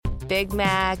Big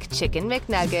Mac, Chicken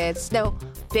McNuggets, no,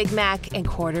 Big Mac and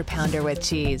Quarter Pounder with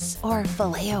cheese, or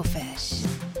Filet-O-Fish.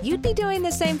 You'd be doing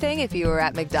the same thing if you were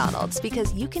at McDonald's,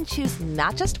 because you can choose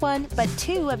not just one, but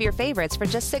two of your favorites for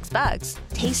just $6.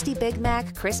 Tasty Big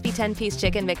Mac, crispy 10-piece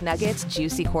Chicken McNuggets,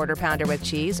 juicy Quarter Pounder with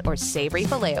cheese, or savory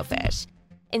Filet-O-Fish.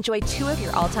 Enjoy two of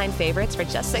your all-time favorites for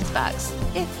just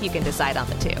 $6, if you can decide on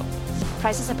the two.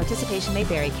 Prices and participation may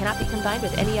vary. Cannot be combined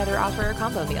with any other offer or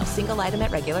combo meal. Single item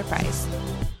at regular price.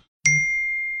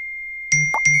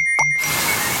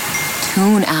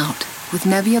 Tune out with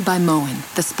Nebia by Moen,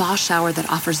 the spa shower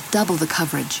that offers double the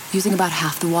coverage using about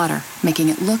half the water, making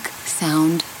it look,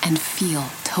 sound, and feel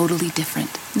totally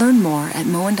different. Learn more at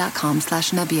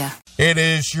moen.com/Nebia. It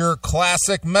is your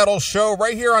Classic Metal Show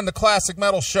right here on the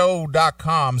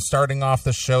ClassicMetalShow.com. Starting off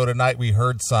the show tonight, we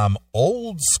heard some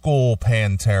old school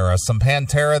Pantera, some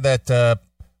Pantera that, the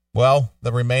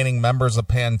remaining members of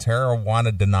Pantera want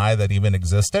to deny that even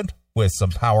existed, with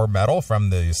some power metal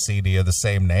from the CD of the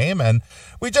same name. And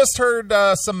we just heard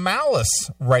some Malice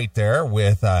right there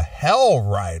with Hell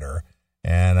Rider,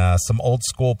 and some old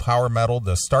school power metal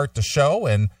to start the show.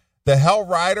 And the Hell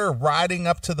Rider riding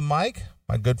up to the mic,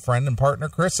 my good friend and partner,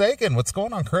 Chris Aiken. What's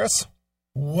going on, Chris?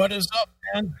 What is up,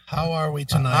 man? How are we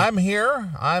tonight? I'm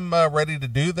here. I'm ready to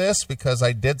do this because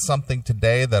I did something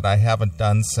today that I haven't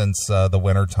done since the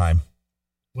winter time.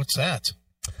 What's that?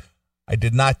 I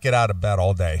did not get out of bed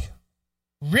all day.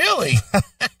 Really?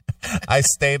 I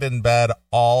stayed in bed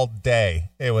all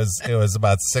day. It was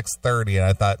about 6:30, and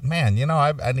I thought, man,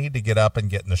 I need to get up and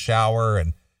get in the shower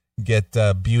and get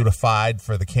beautified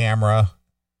for the camera.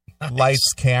 Nice.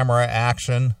 Lights, camera,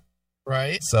 action.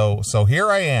 Right. So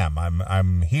here I am.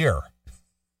 I'm here.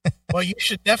 Well, you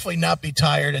should definitely not be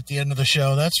tired at the end of the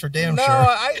show. That's for damn sure.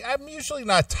 No, I'm usually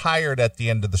not tired at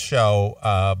the end of the show.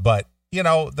 But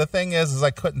the thing is I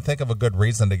couldn't think of a good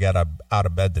reason to get out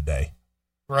of bed today.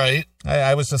 Right.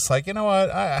 I was just like, you know what?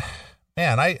 I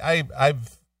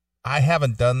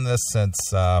haven't done this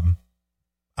since I'm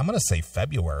going to say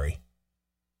February.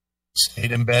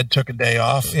 Stayed in bed, took a day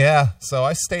off. Yeah, so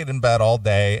I stayed in bed all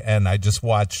day, and I just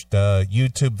watched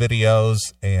YouTube videos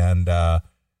and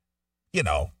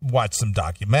watched some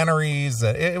documentaries.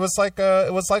 It was like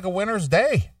a winter's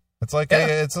day. It's like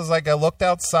I looked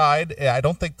outside. I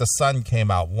don't think the sun came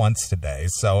out once today,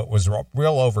 so it was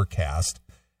real overcast.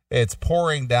 It's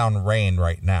pouring down rain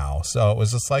right now, so it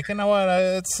was just like, you know what?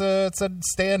 It's a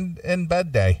stay in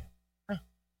bed day.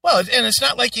 Well, and it's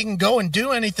not like you can go and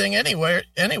do anything anyway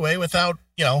without,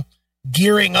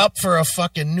 gearing up for a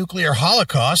fucking nuclear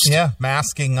holocaust. Yeah,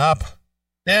 masking up.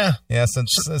 Yeah. Yeah,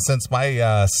 since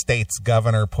my state's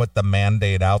governor put the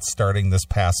mandate out starting this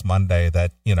past Monday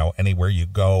that, anywhere you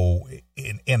go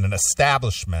in an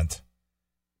establishment,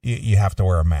 you have to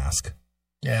wear a mask.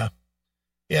 Yeah.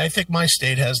 Yeah, I think my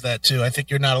state has that too. I think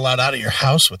you're not allowed out of your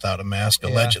house without a mask,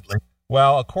 allegedly.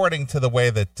 Well, according to the way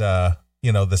that the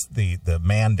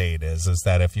mandate is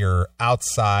that if you're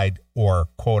outside or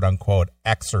quote unquote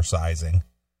exercising,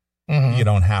 you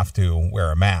don't have to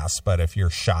wear a mask. But if you're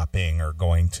shopping or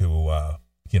going to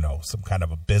some kind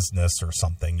of a business or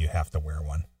something, you have to wear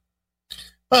one.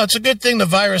 Well, it's a good thing the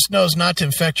virus knows not to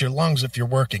infect your lungs if you're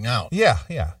working out. Yeah,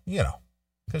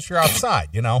 because you're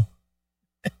outside,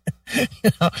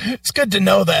 It's good to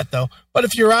know that, though. But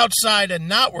if you're outside and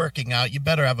not working out, you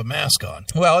better have a mask on.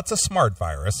 Well, it's a smart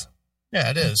virus.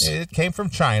 Yeah, it is. It came from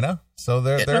China, so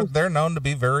they're known to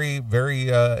be very, very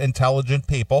intelligent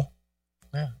people.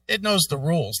 Yeah, it knows the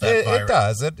rules. That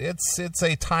virus. It does. It's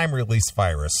a time release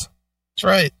virus. That's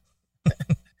right.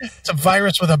 It's a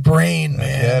virus with a brain,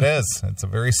 man. Yeah, it is. It's a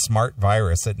very smart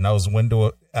virus. It knows when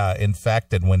to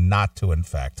infect and when not to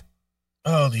infect.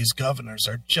 Oh, these governors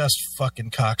are just fucking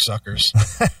cocksuckers.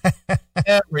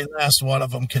 Every last one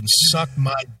of them can suck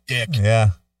my dick.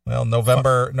 Yeah. Well,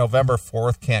 November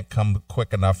 4th can't come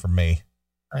quick enough for me.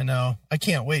 I know. I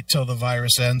can't wait till the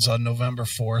virus ends on November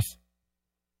 4th.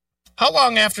 How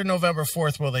long after November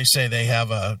 4th will they say they have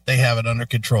it under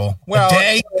control? Well, a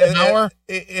day, an hour?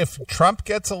 If Trump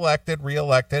gets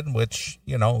reelected, which,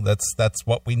 that's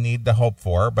what we need to hope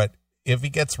for. But if he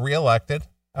gets reelected,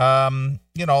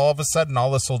 all of a sudden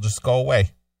all this will just go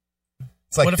away.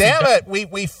 It's like, damn it,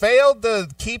 we failed to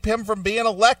keep him from being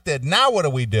elected. Now what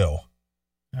do we do?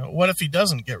 What if he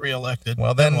doesn't get reelected?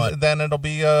 Well, then it'll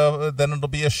be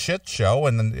a shit show,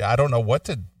 and I don't know what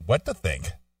to think.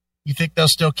 You think they'll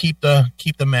still keep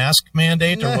the mask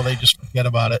mandate, or will they just forget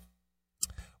about it?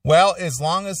 Well, as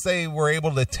long as they were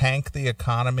able to tank the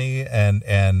economy and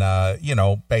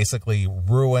basically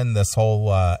ruin this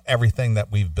whole everything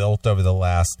that we've built over the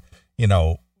last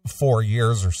 4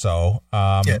 years or so,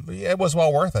 it was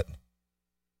well worth it.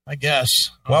 I guess.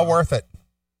 Well worth it.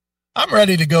 I'm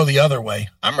ready to go the other way.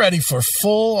 I'm ready for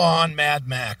full-on Mad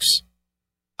Max.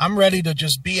 I'm ready to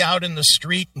just be out in the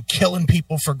street and killing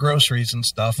people for groceries and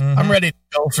stuff. Mm-hmm. I'm ready to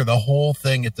go for the whole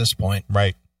thing at this point.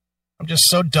 Right. I'm just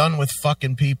so done with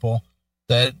fucking people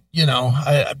that, you know,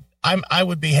 I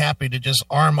would be happy to just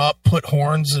arm up, put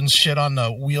horns and shit on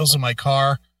the wheels of my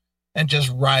car, and just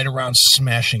ride around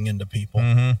smashing into people.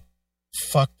 Mm-hmm.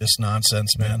 Fuck this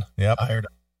nonsense, man. Yep. Tired.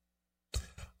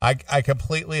 I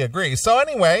completely agree. So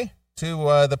anyway,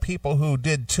 to the people who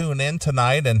did tune in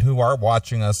tonight and who are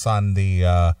watching us on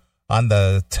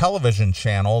the television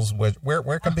channels,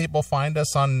 where can people find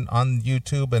us on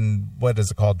YouTube and what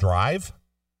is it called? Drive?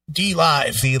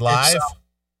 D-Live. D-Live?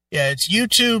 It's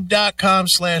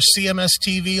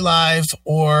youtube.com/CMSTV Live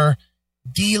or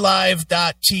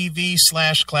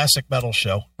dlive.tv/Classic Metal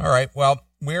Show. All right. Well,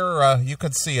 we're you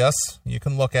can see us. You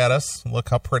can look at us. Look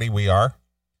how pretty we are.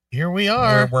 Here we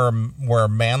are. We're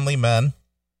manly men.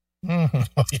 Mm-hmm.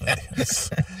 Oh, yeah.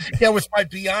 Yeah, with my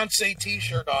Beyonce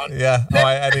T-shirt on. Yeah. Oh,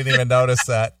 I didn't even notice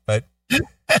that, but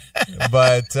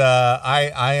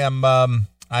I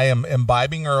am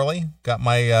imbibing early. Got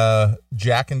my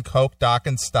Jack and Coke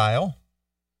Dawkins style.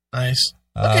 Nice.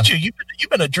 Look at you. You've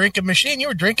been a drinking machine. You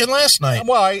were drinking last night.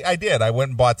 Well, I did. I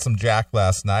went and bought some Jack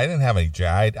last night. I didn't have any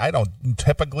Jack. I don't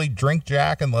typically drink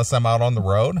Jack unless I'm out on the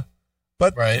road.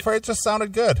 But it just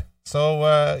sounded good. So,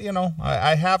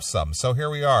 I have some. So here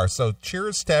we are. So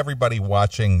cheers to everybody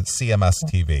watching CMS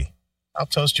TV. I'll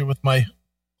toast you with my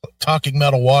Talking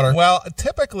Metal water. Well,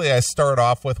 typically I start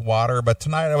off with water, but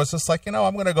tonight I was just like, I'm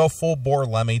going to go full bore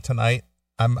Lemmy tonight.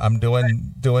 I'm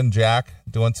doing Jack,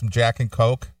 doing some Jack and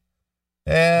Coke.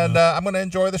 And I'm going to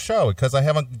enjoy the show because I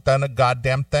haven't done a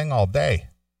goddamn thing all day.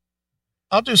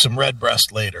 I'll do some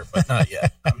Redbreast later, but not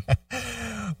yet.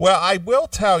 Well, I will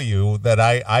tell you that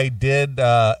I did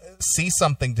see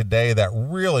something today that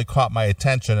really caught my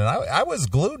attention, and I was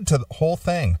glued to the whole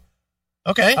thing.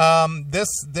 Okay. This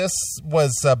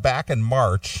was back in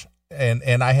March,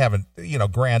 and I haven't,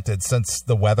 granted, since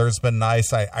the weather's been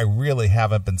nice, I really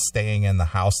haven't been staying in the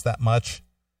house that much.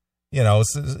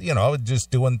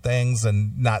 Just doing things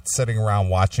and not sitting around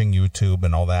watching YouTube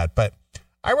and all that. But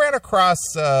I ran across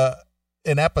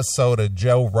an episode of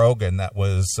Joe Rogan that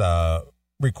was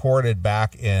recorded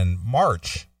back in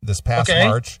March, this past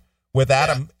March, with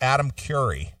Adam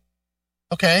Curry.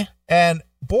 Okay. And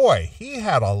boy, he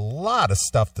had a lot of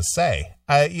stuff to say,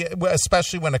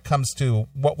 especially when it comes to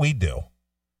what we do.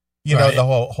 The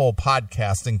whole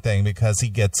podcasting thing, because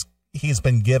he's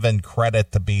been given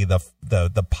credit to be the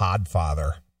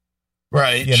podfather.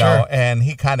 Right. Sure. And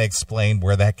he kind of explained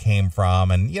where that came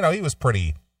from. And, he was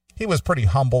pretty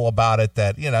humble about it,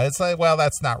 that, it's like, well,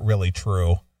 that's not really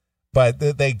true.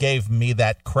 But they gave me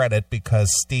that credit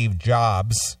because Steve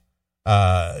Jobs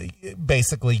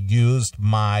basically used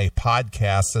my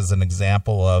podcast as an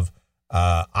example of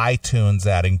iTunes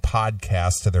adding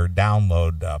podcasts to their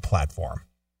download platform.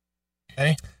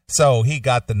 Okay. So he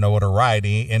got the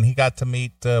notoriety, and he got to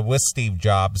meet with Steve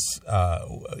Jobs,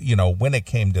 when it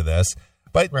came to this.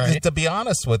 But to be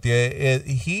honest with you,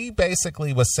 he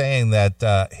basically was saying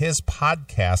that his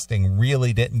podcasting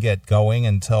really didn't get going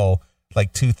until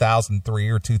like 2003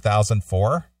 or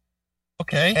 2004.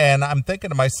 Okay. And I'm thinking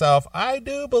to myself, I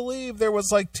do believe there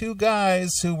was like two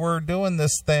guys who were doing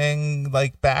this thing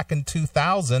like back in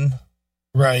 2000.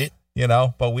 Right.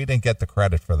 But we didn't get the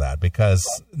credit for that because,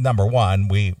 number one,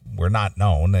 we were not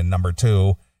known, and number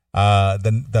two,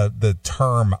 the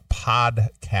term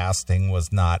podcasting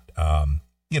was not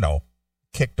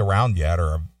kicked around yet,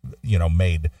 or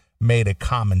made a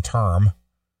common term.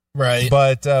 Right.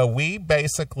 But we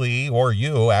basically, or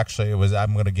you actually,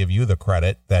 I'm going to give you the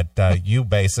credit that you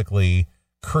basically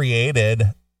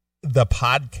created the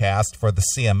podcast for the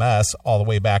CMS all the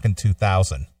way back in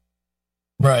 2000.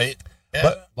 Right.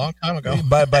 Yeah, long time ago.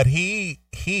 But he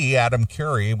Adam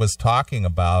Curry was talking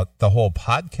about the whole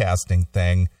podcasting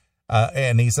thing,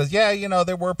 and he says,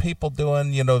 there were people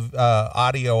doing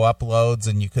audio uploads,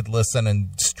 and you could listen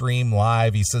and stream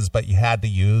live. He says, but you had to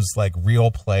use like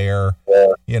Real Player,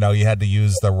 you had to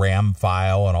use the RAM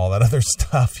file and all that other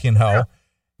stuff,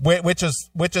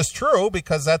 which is true,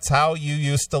 because that's how you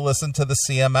used to listen to the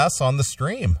CMS on the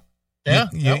stream. Yeah,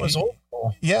 that was old.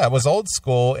 Yeah, it was old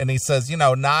school. And he says,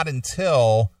 not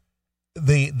until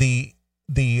the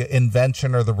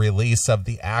invention or the release of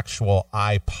the actual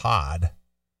iPod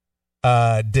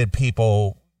did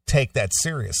people take that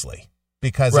seriously,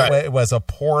 because it was a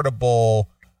portable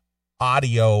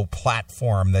audio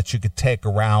platform that you could take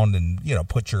around and,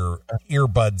 put your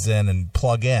earbuds in and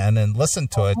plug in and listen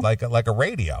to it like a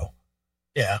radio.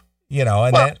 Yeah. You know,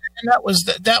 and, and that was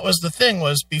the thing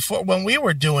was before when we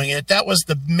were doing it, that was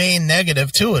the main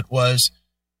negative to it was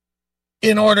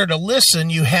in order to listen,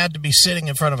 you had to be sitting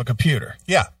in front of a computer.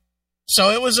 Yeah. So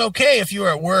it was okay if you were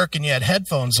at work and you had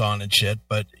headphones on and shit,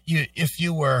 but if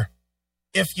you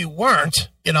weren't,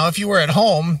 you know, if you were at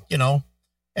home, you know,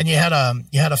 and you had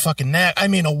a fucking nap, I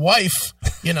mean, a wife,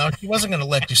 you know, she wasn't going to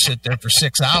let you sit there for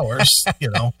 6 hours, you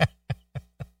know,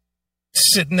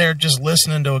 sitting there just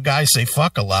listening to a guy say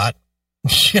fuck a lot,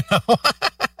 you know.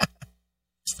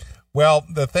 Well,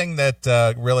 the thing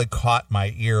that really caught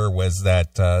my ear was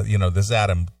that, you know, this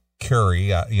Adam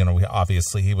Curry, you know,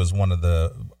 obviously he was one of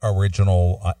the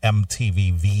original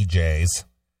MTV VJs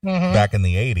back in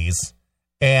the 80s.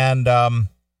 And,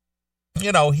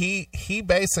 you know, he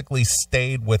basically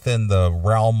stayed within the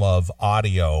realm of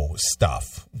audio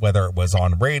stuff, whether it was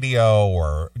on radio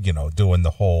or, you know, doing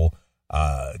the whole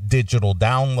digital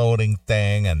downloading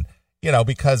thing. And, you know,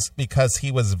 because he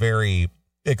was very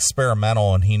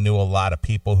experimental and he knew a lot of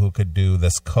people who could do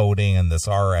this coding and this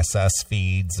RSS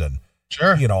feeds and,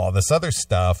 you know, all this other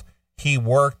stuff. He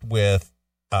worked with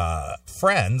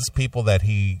friends, people that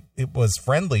he was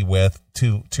friendly with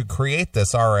to create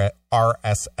this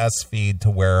RSS feed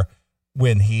to where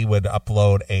when he would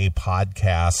upload a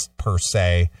podcast per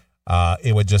se,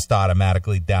 it would just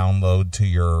automatically download to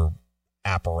your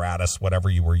apparatus, whatever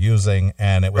you were using.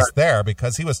 And it was there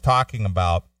because he was talking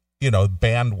about, you know,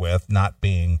 bandwidth not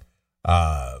being,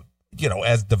 you know,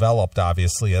 as developed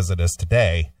obviously as it is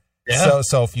today. Yeah.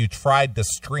 So if you tried to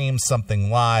stream something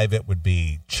live, it would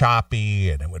be choppy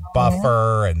and it would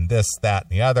buffer and this, that,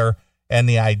 and the other. And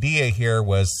the idea here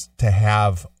was to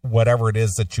have whatever it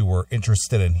is that you were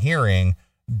interested in hearing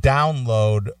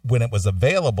download when it was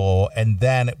available. And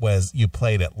then it was, you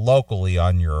played it locally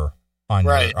on your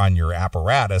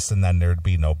apparatus, and then there'd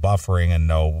be no buffering and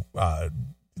no,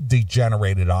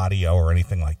 degenerated audio or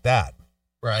anything like that.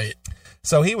 Right.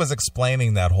 So he was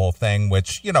explaining that whole thing,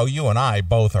 which, you know, you and I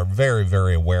both are very,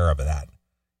 very aware of that,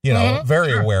 you know,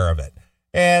 very aware of it.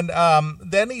 And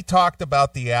then he talked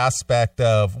about the aspect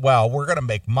of, well, we're going to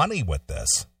make money with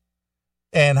this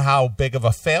and how big of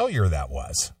a failure that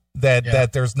was,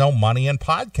 that there's no money in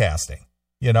podcasting,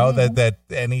 you know,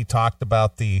 and he talked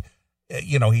about the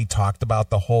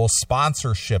whole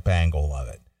sponsorship angle of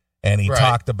it. And he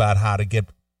talked about how to get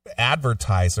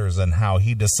advertisers and how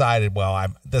he decided,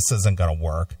 well, this isn't going to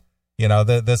work. You know,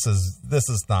 this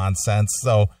is nonsense.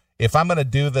 So if I'm going to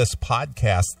do this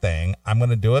podcast thing, I'm going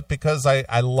to do it because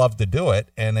I love to do it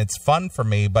and it's fun for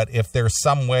me. But if there's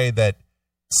some way that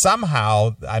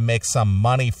somehow I make some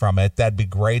money from it, that'd be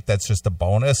great. That's just a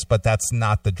bonus, but that's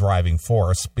not the driving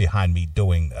force behind me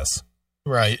doing this.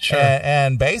 Right. Sure.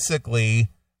 And basically,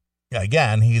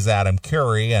 again, he's Adam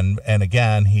Curry, and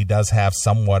again, he does have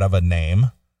somewhat of a name.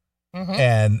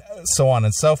 And so on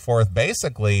and so forth.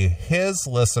 Basically, his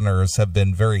listeners have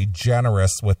been very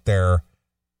generous with their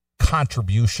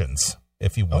contributions,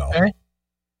 if you will. Okay.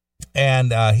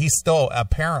 And he still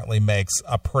apparently makes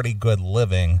a pretty good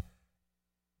living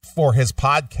for his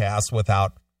podcast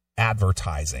without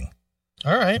advertising.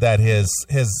 All right. That his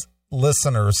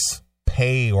listeners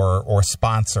pay or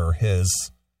sponsor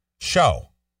his show.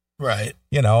 Right.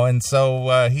 You know, and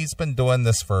so he's been doing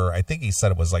this for, I think he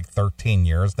said it was like 13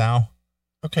 years now.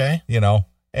 Okay. You know,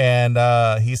 and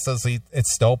he says it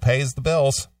still pays the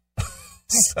bills.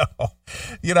 So,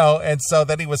 you know, and so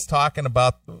then he was talking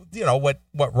about, you know, what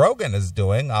Rogan is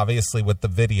doing, obviously with the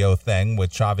video thing,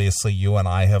 which obviously you and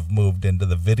I have moved into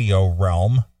the video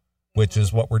realm, which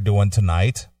is what we're doing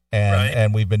tonight.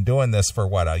 And we've been doing this for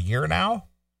what, a year now?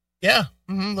 Yeah.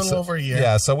 A little over a year.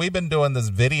 Yeah. So we've been doing this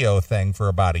video thing for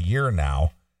about a year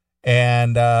now.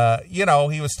 And, you know,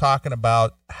 he was talking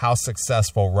about how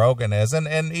successful Rogan is.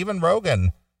 And even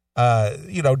Rogan,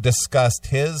 you know, discussed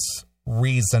his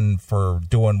reason for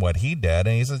doing what he did.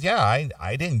 And he says, yeah,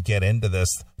 I didn't get into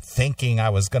this thinking I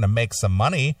was going to make some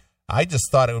money. I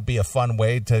just thought it would be a fun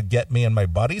way to get me and my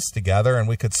buddies together and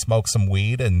we could smoke some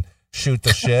weed and shoot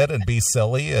the shit and be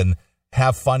silly and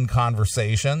have fun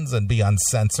conversations and be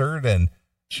uncensored and,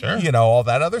 you know, all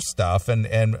that other stuff.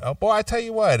 And boy, I tell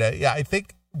you what, yeah, I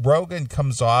think Rogan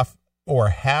comes off or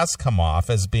has come off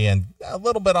as being a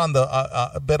little bit on the,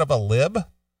 a bit of a lib.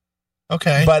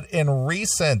 Okay. But in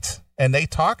recent, and they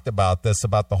talked about this,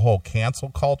 about the whole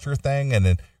cancel culture thing and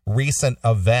in recent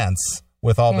events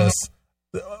with all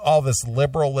this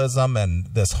liberalism and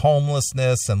this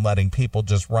homelessness and letting people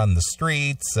just run the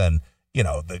streets and, you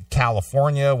know, the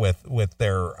California with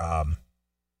their,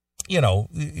 you know,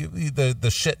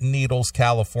 the shit and needles,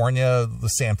 California, the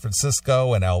San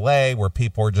Francisco and LA, where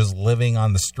people are just living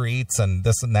on the streets and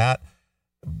this and that.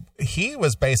 he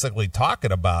was basically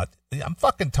talking about, I'm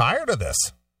fucking tired of this.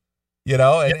 You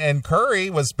know, and Curry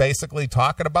was basically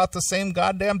talking about the same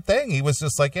goddamn thing. He was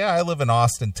just like, yeah, I live in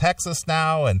Austin, Texas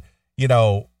now. And, you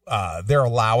know, they're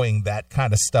allowing that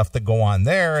kind of stuff to go on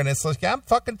there. And it's like, yeah, I'm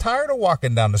fucking tired of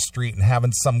walking down the street and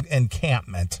having some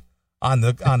encampment on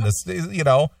this, you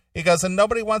know. He goes, and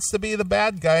nobody wants to be the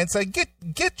bad guy and say,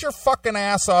 get your fucking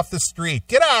ass off the street.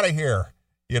 Get out of here.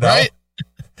 You know, right?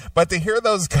 But to hear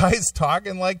those guys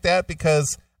talking like that,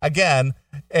 because again,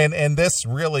 and this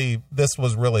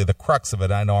was really the crux of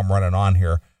it. I know I'm running on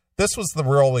here. This was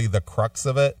really the crux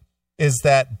of it, is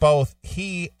that both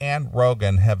he and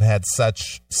Rogan have had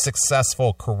such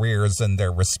successful careers in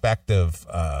their respective,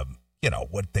 you know,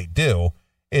 what they do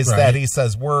is that he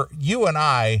says,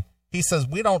 he says,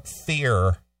 we don't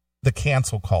fear the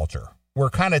cancel culture. We're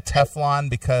kind of Teflon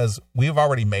because we've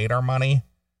already made our money.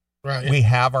 Right. We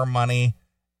have our money.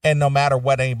 And no matter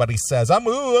what anybody says, I'm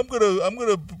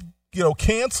gonna, you know,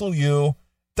 cancel you.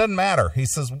 Doesn't matter. He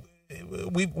says,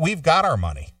 we've got our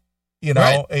money, you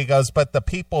know. He goes, but the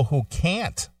people who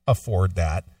can't afford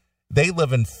that, they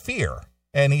live in fear.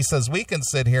 And he says, we can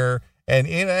sit here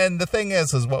and the thing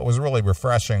is what was really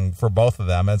refreshing for both of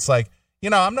them. It's like, you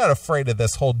know, I'm not afraid of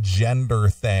this whole gender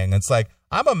thing. It's like,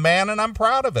 I'm a man and I'm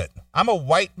proud of it. I'm a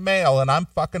white male and I'm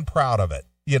fucking proud of it.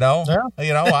 You know,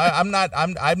 you know, I'm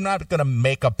not going to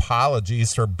make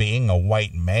apologies for being a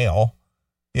white male,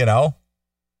 you know,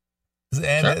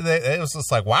 and it was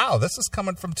just like, wow, this is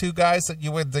coming from two guys that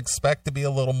you would expect to be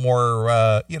a little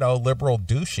more, you know, liberal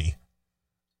douchey.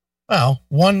 Well,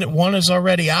 one is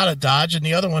already out of Dodge and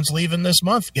the other one's leaving this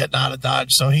month getting out of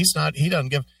Dodge. So he's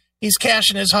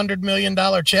cashing his $100 million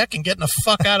check and getting the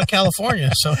fuck out of California.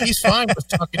 So he's fine with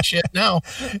talking shit now.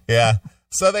 Yeah.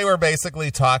 So they were basically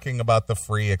talking about the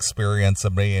free experience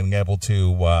of being able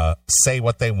to say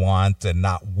what they want and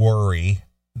not worry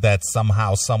that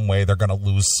somehow, some way they're going to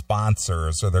lose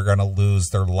sponsors or they're going to lose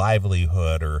their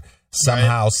livelihood or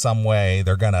somehow, some way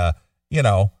they're going to, you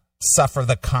know, suffer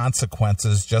the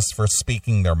consequences just for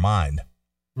speaking their mind.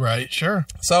 Right. Sure.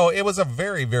 So it was a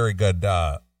very, very good,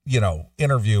 you know,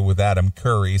 interview with Adam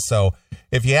Curry. So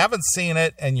if you haven't seen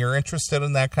it and you're interested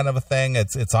in that kind of a thing,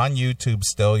 it's on YouTube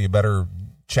still. You better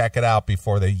check it out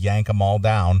before they yank them all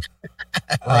down.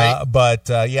 But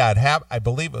I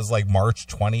believe it was like March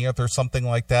 20th or something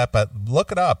like that. But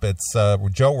look it up. It's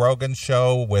Joe Rogan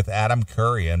show with Adam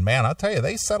Curry. And man, I'll tell you,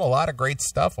 they said a lot of great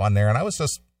stuff on there. And I was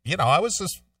just, you know, I was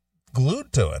just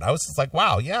glued to it. I was just like,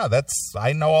 wow, yeah,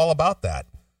 I know all about that.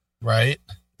 Right.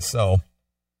 So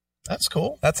that's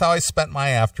cool. That's how I spent my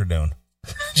afternoon.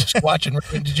 Just watching.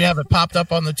 Did you have it popped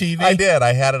up on the TV? I did.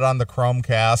 I had it on the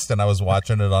Chromecast and I was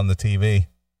watching it on the TV.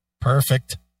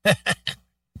 Perfect. I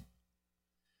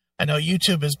know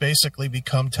YouTube has basically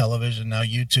become television now.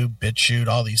 YouTube, BitChute,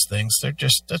 all these things. They're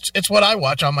just, it's what I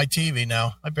watch on my TV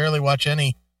now. I barely watch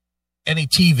any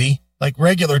TV, like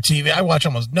regular TV. I watch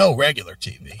almost no regular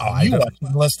TV. Oh, you watch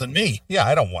less than me. Yeah,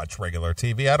 I don't watch regular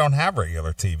TV. I don't have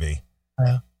regular TV.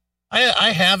 Yeah.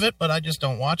 I have it, but I just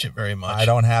don't watch it very much. I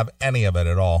don't have any of it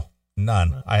at all.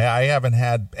 None. I haven't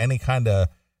had any kind of,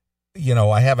 you know,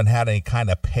 I haven't had any kind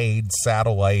of paid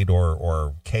satellite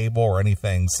or cable or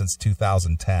anything since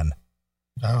 2010.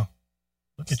 Oh,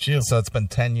 look at you. So it's been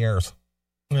 10 years.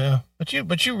 Yeah. But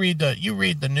you read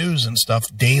the news and stuff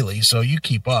daily, so you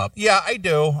keep up. Yeah, I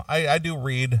do. I do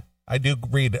read.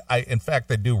 In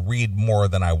fact, I do read more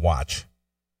than I watch.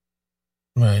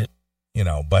 Right. You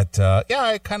know, but yeah,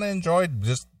 I kind of enjoyed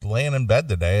just laying in bed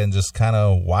today and just kind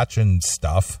of watching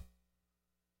stuff,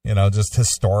 you know, just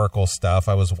historical stuff.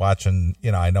 I was watching,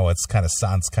 you know, I know it's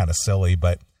sounds kind of silly,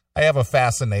 but I have a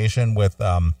fascination with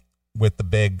the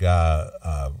big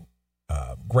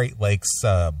Great Lakes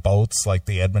boats, like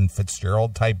the Edmund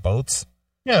Fitzgerald type boats.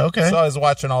 Yeah. Okay. So I was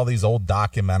watching all these old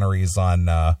documentaries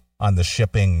on the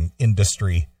shipping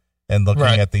industry and looking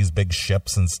at these big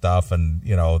ships and stuff. And,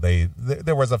 you know,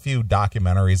 there was a few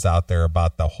documentaries out there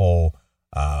about the whole,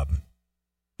 the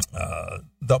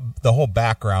whole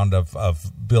background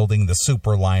of building the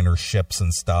superliner ships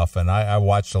and stuff. And I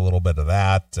watched a little bit of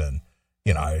that. And,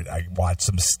 you know, I watched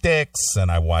some Styx and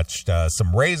I watched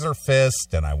some Razor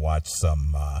Fist and I watched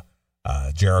some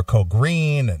Jericho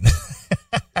Green. And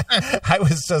I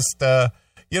was just,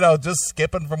 you know, just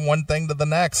skipping from one thing to the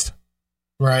next.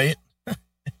 Right.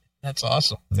 That's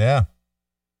awesome. Yeah.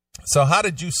 So how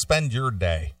did you spend your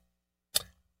day?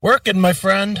 Working, my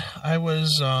friend. I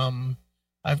was,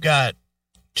 I've got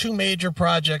 2 major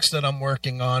projects that I'm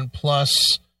working on,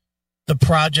 plus the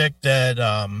project that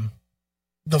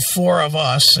the 4 of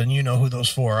us, and you know who those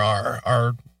 4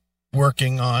 are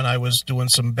working on. I was doing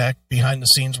some behind the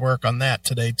scenes work on that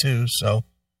today too. So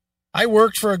I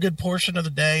worked for a good portion of the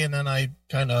day, and then I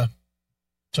kind of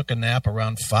took a nap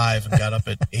around 5 and got up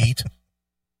at 8.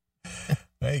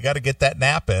 Well, you got to get that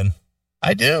nap in.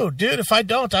 I do. Dude, if I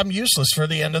don't, I'm useless for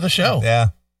the end of the show. Yeah.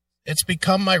 It's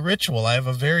become my ritual. I have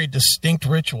a very distinct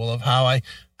ritual of how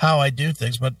I do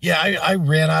things. But yeah, I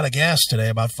ran out of gas today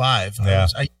about 5. Yeah.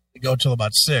 I go till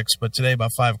about 6, but today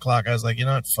about 5 o'clock, I was like, you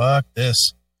know what? Fuck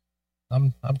this.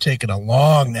 I'm taking a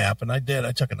long nap, and I did.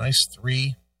 I took a nice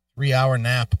 3-hour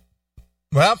nap.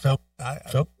 Well, Felt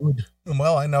good.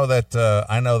 Well, I know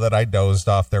that I dozed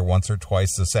off there once or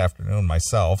twice this afternoon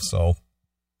myself. So,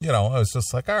 I was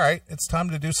just like, all right, it's time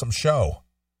to do some show.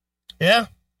 Yeah.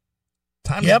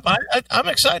 Yep. I'm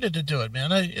excited to do it, man.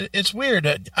 It's weird.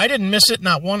 I didn't miss it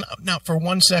not for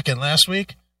 1 second last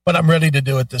week, but I'm ready to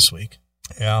do it this week.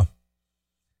 Yeah.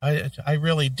 I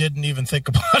really didn't even think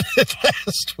about it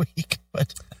last week,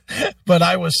 but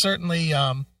I was certainly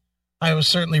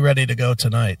ready to go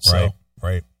tonight. So.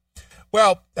 Right.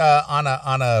 Well, on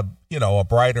a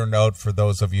brighter note for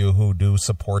those of you who do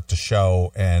support the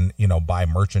show and buy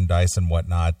merchandise and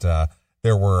whatnot,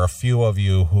 there were a few of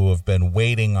you who have been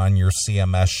waiting on your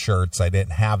CMS shirts. I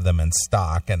didn't have them in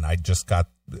stock, and I just got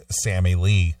Sammy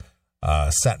Lee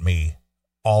sent me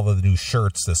all of the new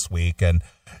shirts this week. And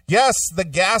yes, the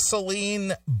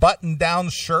gasoline button-down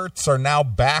shirts are now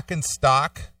back in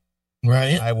stock.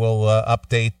 Right. I will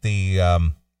update the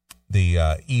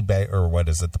eBay, or what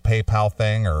is it, the PayPal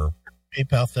thing, or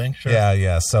PayPal thing. Sure.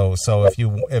 Yeah. So if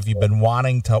you've been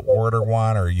wanting to order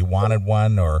one, or you wanted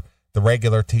one, or the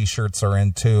regular T-shirts are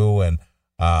in too, and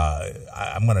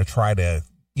I'm going to try to,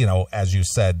 as you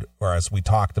said, or as we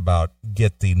talked about,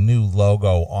 get the new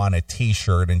logo on a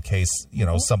T-shirt in case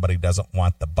somebody doesn't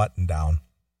want the button down.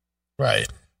 Right.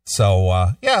 So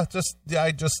I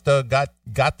just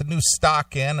got the new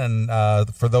stock in,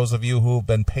 and for those of you who've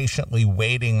been patiently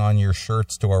waiting on your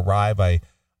shirts to arrive, I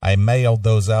mailed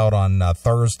those out on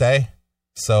Thursday.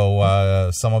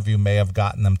 So some of you may have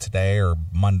gotten them today or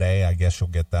Monday. I guess you'll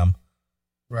get them.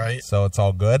 Right. So it's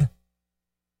all good.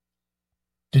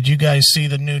 Did you guys see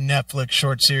the new Netflix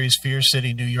short series Fear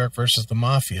City, New York versus the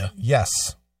Mafia? Yes.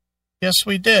 Yes,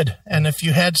 we did. And if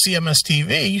you had CMS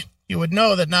TV, you would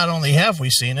know that not only have we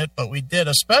seen it, but we did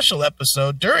a special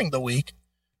episode during the week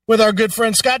with our good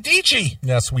friend Scott Dietschy.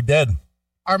 Yes, we did.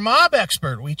 Our mob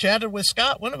expert. We chatted with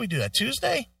Scott. When did we do that?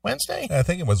 Tuesday? Wednesday? I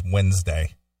think it was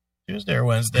Wednesday. Tuesday or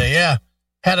Wednesday, yeah.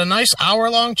 Had a nice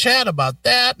hour-long chat about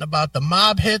that and about the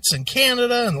mob hits in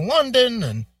Canada and London,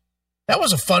 and that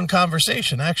was a fun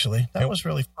conversation, actually. That was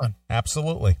really fun.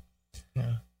 Absolutely.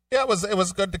 Yeah. Yeah, it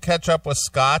was good to catch up with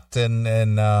Scott, and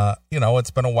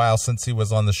it's been a while since he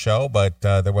was on the show, but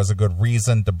there was a good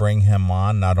reason to bring him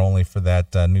on, not only for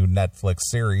that new Netflix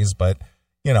series, but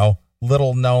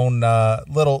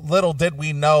little did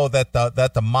we know that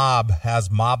the mob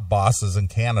has mob bosses in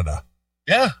Canada.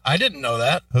 Yeah, I didn't know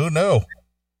that. Who knew?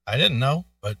 I didn't know,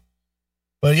 but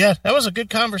yeah, that was a good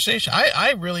conversation.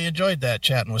 I really enjoyed that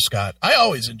chatting with Scott. I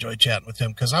always enjoy chatting with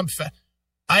him because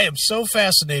I am so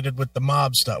fascinated with the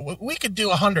mob stuff. We could do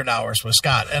 100 hours with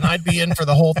Scott, and I'd be in for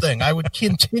the whole thing. I would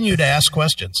continue to ask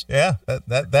questions. Yeah,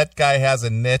 that guy has a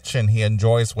niche, and he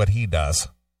enjoys what he does.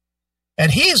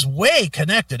 And he's way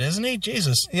connected, isn't he?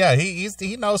 Jesus. Yeah,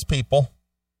 he knows people.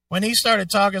 When he started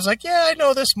talking, it's like, yeah, I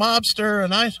know this mobster,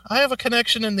 and I have a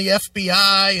connection in the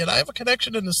FBI, and I have a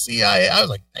connection in the CIA. I was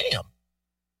like,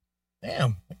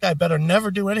 damn, that guy better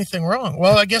never do anything wrong.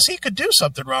 Well, I guess he could do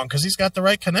something wrong because he's got the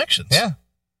right connections. Yeah.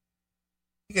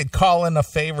 He could call in a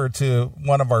favor to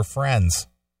one of our friends.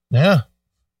 Yeah.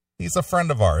 He's a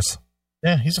friend of ours.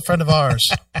 Yeah, he's a friend of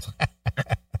ours.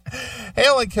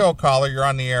 Hail and Kill caller, you're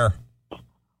on the air.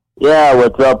 Yeah,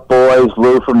 what's up, boys?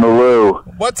 Lou from the Lou.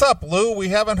 What's up, Lou? We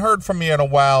haven't heard from you in a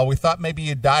while. We thought maybe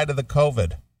you died of the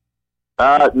COVID.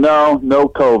 No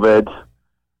COVID.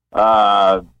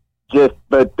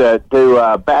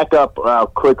 To back up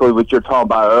quickly what you're talking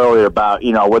about earlier about,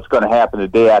 what's going to happen the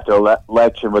day after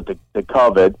election with the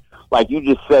COVID. Like you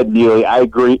just said, Neely, I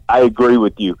agree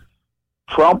with you.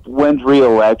 Trump wins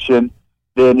re-election,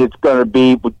 then it's going to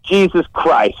be, with Jesus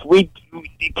Christ, we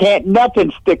can't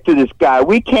nothing stick to this guy.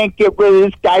 We can't get rid of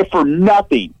this guy for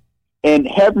nothing. And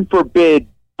heaven forbid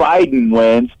Biden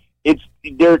wins.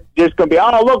 There's going to be,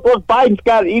 oh, look, Biden's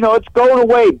got it. It's going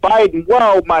away. Biden,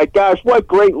 whoa, my gosh, what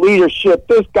great leadership.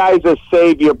 This guy's a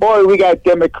savior. Boy, we got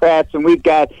Democrats, and we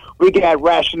got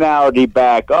rationality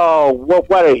back. Oh,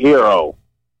 what a hero.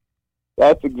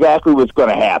 That's exactly what's going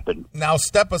to happen. Now,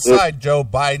 step aside, Joe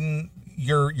Biden.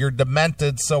 You're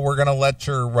demented, so we're going to let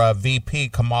your VP,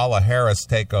 Kamala Harris,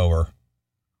 take over.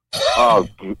 Oh,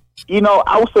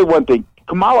 I will say one thing.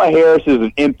 Kamala Harris is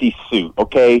an empty suit,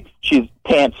 okay? She's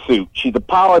pantsuit. She's a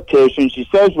politician. She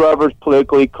says whatever's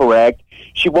politically correct.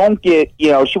 She won't get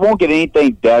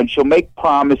anything done. She'll make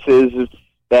promises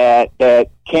that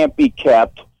can't be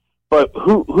kept. But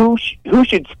who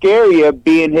should scare you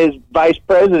being his vice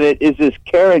president is this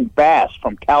Karen Bass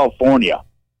from California.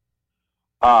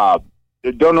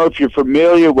 Don't know if you're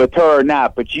familiar with her or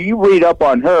not, but you read up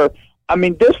on her. I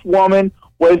mean, this woman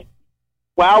was,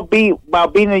 while being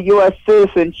a U.S.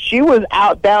 citizen, she was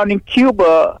out down in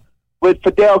Cuba with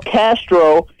Fidel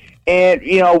Castro and,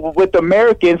 with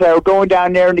Americans that were going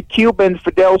down there, and the Cubans,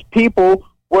 Fidel's people,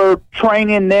 were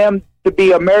training them to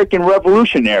be American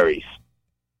revolutionaries.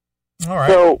 All right.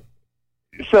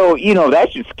 So that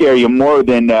should scare you more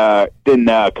than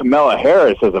Kamala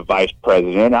Harris as a vice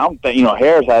president. I don't think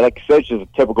Harris, like I said, she's a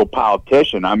typical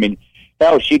politician. I mean,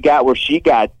 hell, she got where she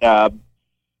got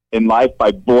in life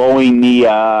by blowing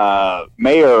the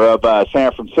mayor of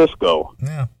San Francisco.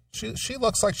 Yeah, she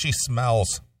looks like she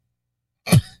smells.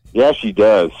 Yeah, she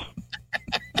does.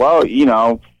 Well,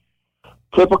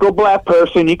 typical black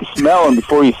person, you can smell them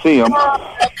before you see them.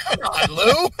 Come on,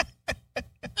 Lou.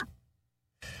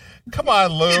 Come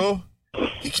on, Lou.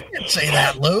 You can't say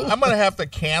that, Lou. I'm going to have to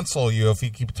cancel you if you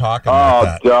keep talking like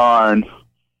that. Oh, darn.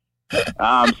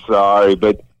 I'm sorry,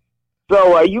 but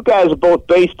so you guys are both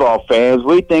baseball fans.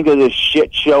 What do you think of this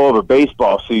shit show of a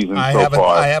baseball season so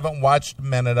far? I haven't watched a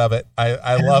minute of it.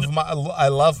 I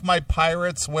love my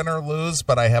Pirates, win or lose,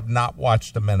 but I have not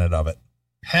watched a minute of it.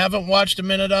 Haven't watched a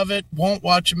minute of it. Won't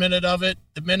watch a minute of it.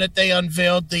 The minute they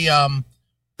unveiled the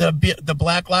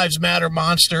Black Lives Matter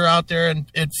monster out there in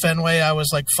Fenway, I was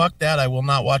like, fuck that. I will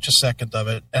not watch a second of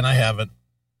it, and I haven't.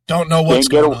 Don't know what's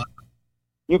going on.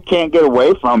 You can't get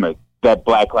away from it, that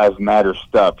Black Lives Matter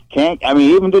stuff.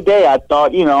 Even today, I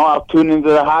thought, I'll tune into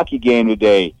the hockey game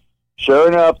today. Sure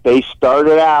enough, they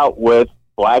started out with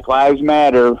Black Lives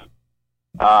Matter.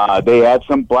 They had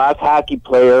some black hockey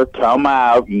player come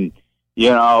out and,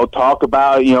 talk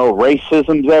about,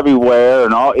 racism's everywhere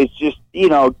and all. It's just,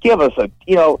 give us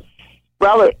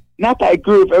rather, not that I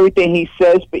agree with everything he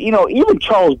says, but, even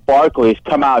Charles Barkley has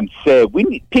come out and said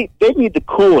they need to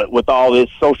cool it with all this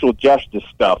social justice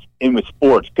stuff in with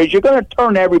sports, because you're going to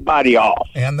turn everybody off.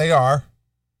 And they are.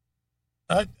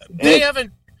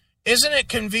 Isn't it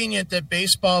convenient that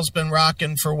baseball's been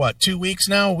rocking for 2 weeks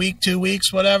now? 2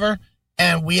 weeks, whatever,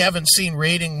 and we haven't seen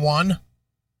rating 1?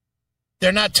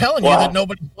 They're not telling you that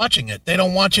nobody's watching it. They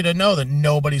don't want you to know that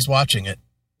nobody's watching it.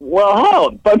 Well, hell,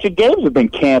 a bunch of games have been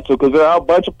canceled because a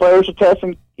bunch of players are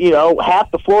testing.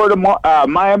 Half the Florida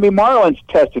Miami Marlins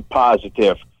tested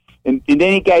positive, and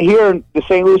then you got here the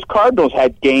St. Louis Cardinals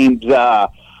had games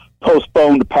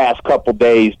postponed the past couple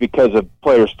days because of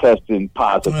players testing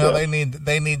positive. Well,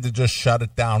 they need to just shut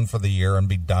it down for the year and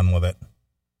be done with it.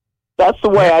 That's the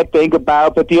way I think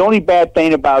about it. But the only bad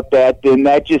thing about that, then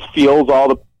that just fuels all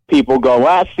the people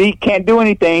go, see, can't do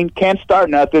anything, can't start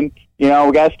nothing. We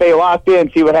got to stay locked in,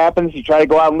 see what happens. You try to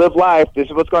go out and live life. This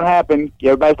is what's going to happen.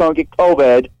 Everybody's going to get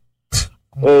COVID.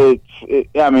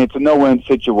 It's a no-win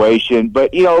situation.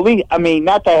 But, at least,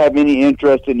 not that I have any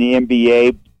interest in the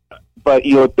NBA, but,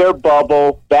 their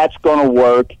bubble, that's going to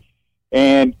work.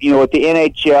 And, with the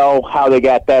NHL, how they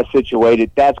got that situated,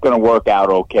 that's going to work out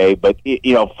okay. But,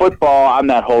 football, I'm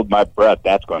not holding my breath.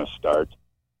 That's going to start.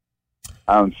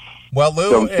 Well,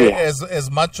 Lou, as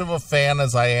much of a fan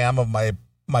as I am of my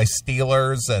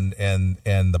Steelers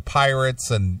and the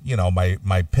Pirates and,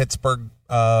 my Pittsburgh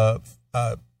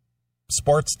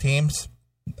sports teams,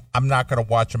 I'm not going to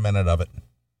watch a minute of it.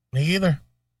 Me either.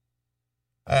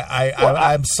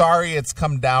 I'm sorry it's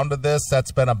come down to this.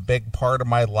 That's been a big part of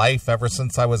my life ever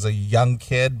since I was a young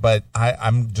kid, but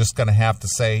I'm just going to have to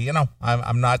say,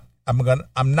 I'm not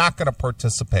going to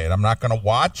participate. I'm not going to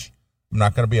watch. I'm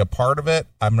not going to be a part of it.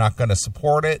 I'm not going to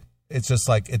support it. It's just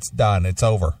like, it's done. It's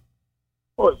over.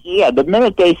 Well, yeah, the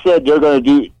minute they said they're going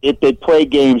to do, if they play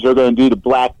games, they're going to do the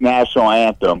Black National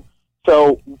Anthem.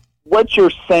 So what you're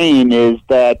saying is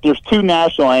that there's 2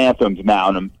 national anthems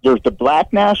now. There's the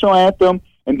Black National Anthem,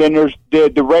 and then there's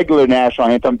the regular national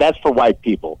anthem. That's for white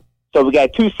people. So we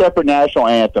got 2 separate national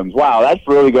anthems. Wow, that's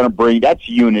really going to that's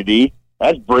unity.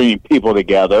 That's bringing people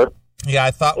together. Yeah,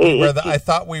 I thought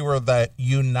we were the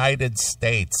United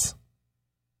States.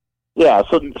 Yeah,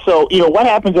 so what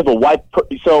happens if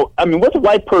what's a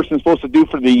white person supposed to do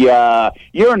for the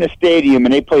you're in the stadium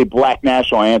and they play Black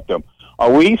National Anthem?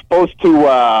 Are we supposed to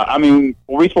are we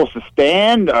supposed to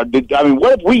stand?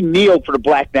 What if we kneel for the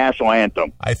Black National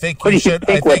Anthem? I think you should.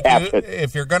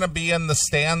 If you're going to be in the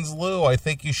stands, Lou, I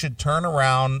think you should turn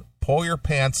around, pull your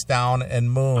pants down,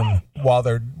 and moon while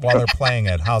they're playing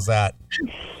it. How's that?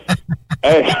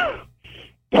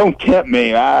 don't tempt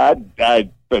me. Of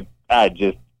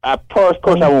course,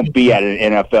 I won't be at an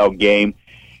NFL game.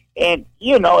 And,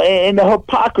 and the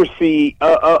hypocrisy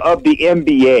of the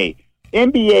NBA.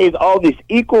 NBA is all this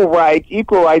equal rights,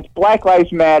 Black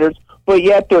Lives Matters, but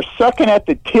yet they're sucking at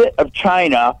the tit of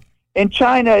China, and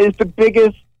China is the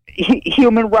biggest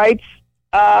human rights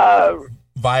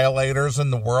violators in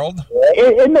the world.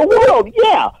 In the world,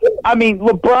 yeah. I mean,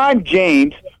 LeBron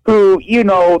James, who,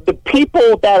 the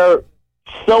people that are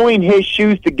sewing his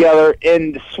shoes together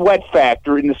in the sweat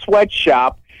factory, in the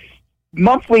sweatshop,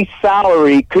 monthly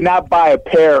salary could not buy a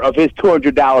pair of his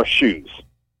 $200 shoes.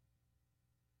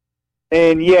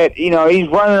 And yet, he's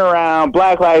running around,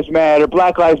 Black Lives Matter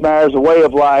is a way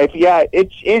of life. Yeah,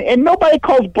 and nobody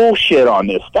calls bullshit on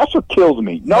this. That's what kills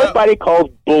me. Nobody calls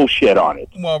bullshit on it.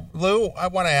 Well, Lou, I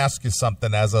want to ask you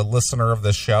something as a listener of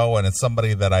the show, and it's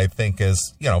somebody that I think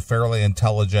is, fairly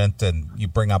intelligent, and you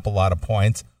bring up a lot of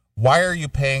points. Why are you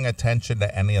paying attention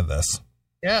to any of this?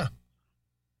 Yeah.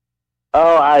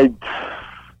 Oh,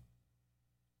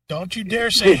 Don't you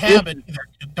dare say habit.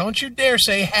 Don't you dare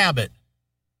say habit.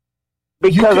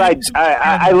 Because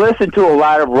I listen to a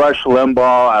lot of Rush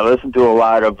Limbaugh. I listen to a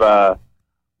lot of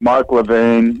Mark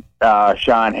Levin,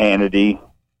 Sean Hannity.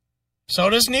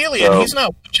 So does Neely, and he's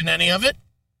not watching any of it.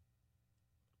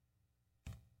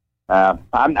 I'm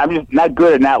just not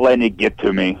good at not letting it get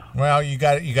to me. Well, you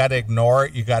got to ignore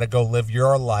it. You got to go live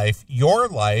your life,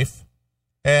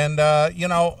 and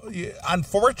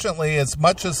unfortunately, as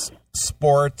much as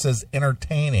sports is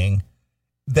entertaining,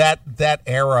 that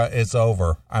era is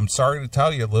over. I'm sorry to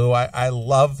tell you, Lou. I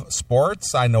love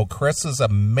sports. I know Chris is a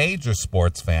major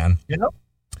sports fan.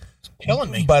 It's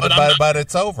killing me. But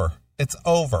it's over. It's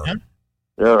over. Yeah.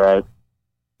 You're right.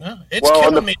 Yeah,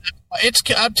 killing me.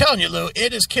 I'm telling you, Lou,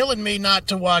 it is killing me not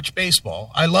to watch baseball.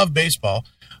 I love baseball,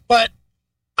 but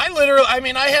I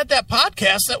had that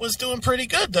podcast that was doing pretty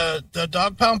good, the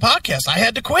Dog Pound podcast. I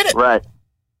had to quit it. Right.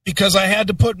 Because I had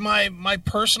to put my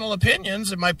personal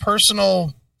opinions and my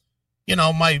personal,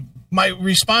 my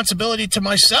responsibility to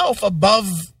myself above,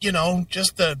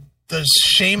 just the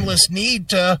shameless need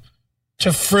to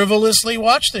frivolously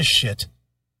watch this shit.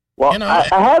 Well, I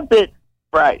have been,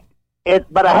 right.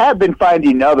 But I have been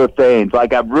finding other things.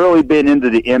 Like, I've really been into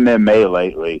the MMA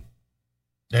lately.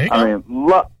 There you go. I mean,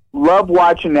 love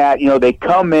watching that. They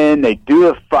come in, they do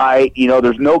a fight.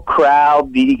 There's no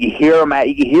crowd. You can hear them.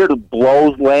 You can hear the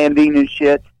blows landing and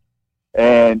shit.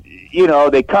 And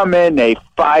they come in, they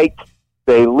fight,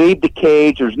 they leave the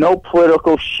cage. There's no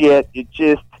political shit. It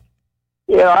just,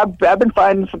 I've been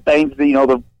finding some things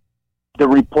that to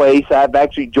replace. I've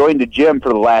actually joined the gym for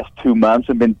the last 2 months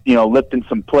and been lifting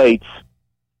some plates.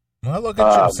 Well, look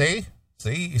at you.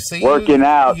 See, working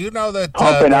out. That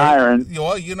pumping iron.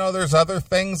 Well, there's other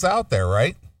things out there,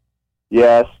 right?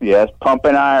 Yes,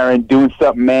 pumping iron, doing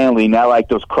something manly, not like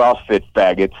those CrossFit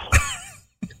faggots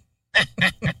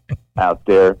out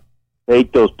there. I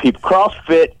hate those people.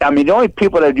 CrossFit. I mean, the only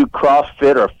people that do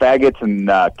CrossFit are faggots and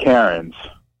Karens.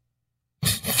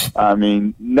 I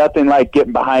mean, nothing like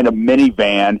getting behind a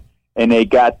minivan and they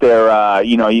got their,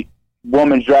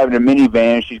 woman's driving a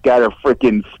minivan. She's got her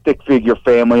freaking stick figure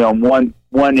family on one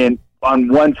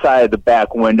side of the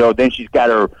back window. Then she's got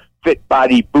her Fit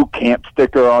Body Boot Camp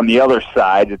sticker on the other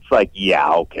side. It's like,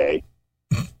 yeah, okay,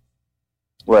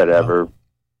 whatever.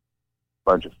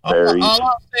 Bunch of fairies. All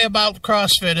I'll say about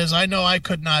CrossFit is I know I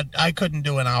couldn't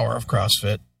do an hour of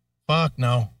CrossFit. Fuck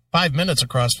no. 5 minutes of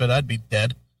CrossFit, I'd be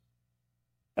dead.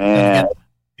 And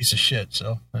piece of shit.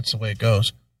 So that's the way it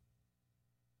goes.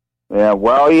 Yeah,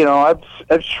 well,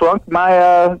 I've shrunk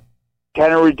my,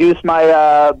 kind of reduced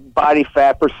my body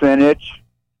fat percentage.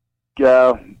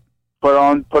 Put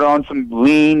on some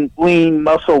lean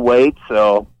muscle weight.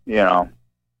 So you're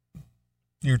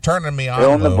turning me on.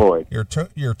 Filling the void. You're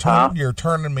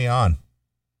turning me on.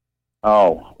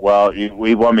 Oh well,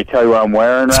 we want me to tell you what I'm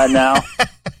wearing right now.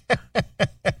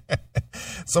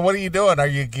 So what are you doing? Are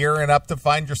you gearing up to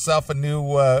find yourself a new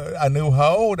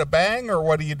hoe to bang, or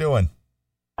what are you doing?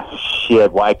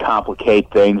 Shit, why complicate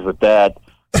things with that?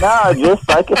 No, just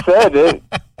like I said.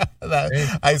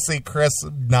 I see Chris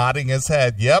nodding his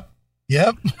head. Yep.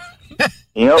 If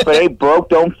it ain't broke,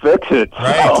 don't fix it.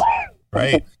 Right. So,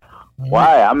 Right.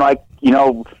 Why? I'm like,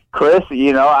 Chris,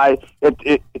 I'm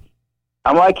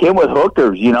like him with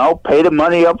hookers, pay the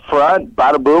money up front,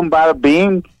 bada boom, bada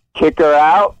beam, kick her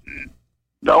out,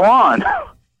 go on.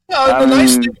 No,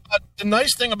 the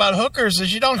nice thing about hookers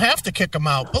is you don't have to kick them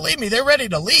out. Believe me, they're ready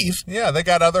to leave. Yeah, they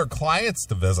got other clients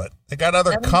to visit. They got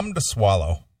other cum to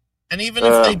swallow. And even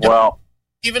if they don't,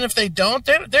 Even if they don't,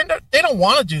 they don't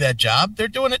want to do that job. They're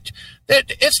doing it.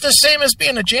 It's the same as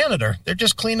being a janitor. They're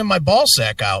just cleaning my ball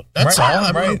sack out. That's all.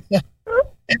 I mean,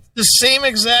 it's the same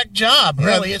exact job,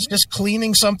 really. Yeah. It's just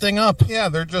cleaning something up. Yeah,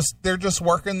 they're just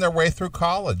working their way through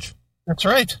college. That's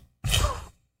right.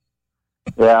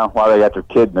 Yeah, while they got their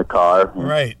kid in the car.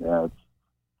 Right.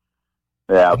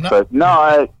 Yeah, but no,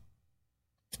 I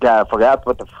forgot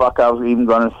what the fuck I was even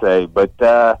going to say. But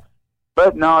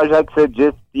no, like I said,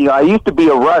 just, I used to be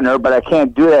a runner, but I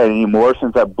can't do that anymore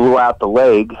since I blew out the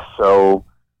leg. So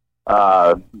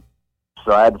I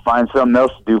had to find something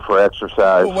else to do for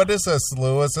exercise. Well, what is this,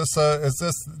 Lou? Is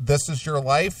this your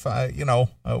life?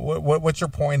 What's your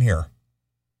point here?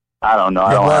 I don't know.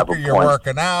 I don't have a point. You're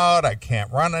working out. I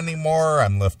can't run anymore.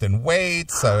 I'm lifting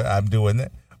weights. I'm doing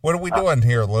it. What are we doing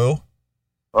here, Lou?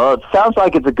 Well, it sounds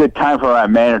like it's a good time for my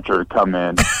manager to come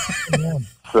in.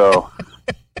 So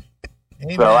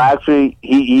actually,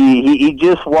 he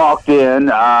just walked in.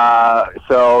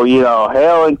 So,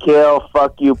 hail and kill,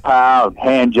 fuck you, pal,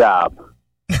 hand job.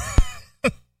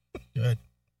 Good.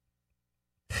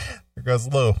 There goes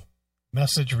Lou.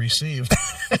 Message received.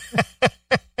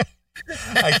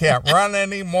 I can't run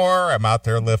anymore. I'm out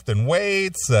there lifting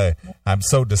weights. I'm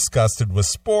so disgusted with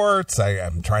sports.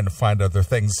 I'm trying to find other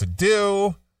things to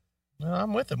do. No,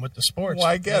 I'm with him with the sports. Well,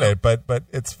 I get it, but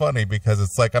it's funny because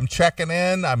it's like I'm checking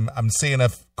in. I'm seeing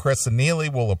if Chris and Neely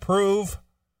will approve.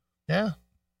 Yeah,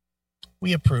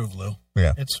 we approve, Lou.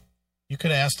 Yeah, you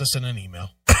could have asked us in an email.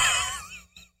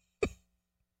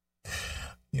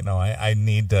 I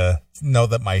need to know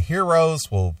that my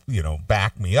heroes will,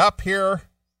 back me up here.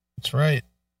 That's right.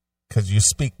 Because you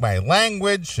speak my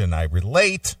language and I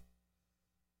relate.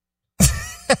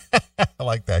 I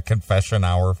like that confession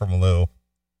hour from Lou.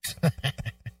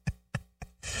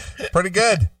 Pretty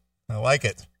good. I like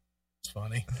it. It's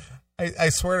funny. I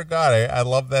swear to God, I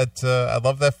love that. I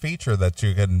love that feature that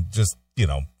you can just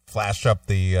flash up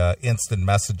the instant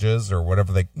messages or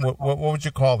whatever what would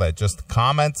you call that? Just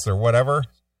comments or whatever.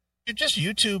 Just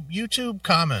YouTube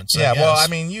comments. Yeah. Well, I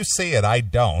mean, you see it. I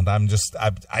don't. I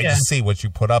just see what you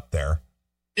put up there.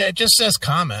 Yeah, it just says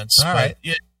comments. All right.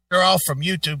 They're all from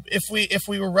YouTube. If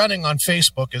we were running on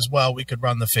Facebook as well, we could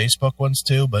run the Facebook ones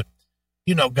too. But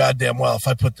goddamn well, if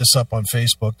I put this up on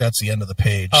Facebook, that's the end of the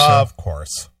page. Of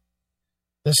course.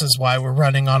 This is why we're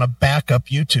running on a backup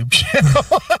YouTube channel.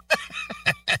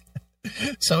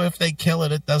 So if they kill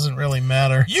it, it doesn't really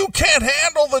matter. You can't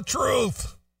handle the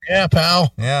truth. Yeah,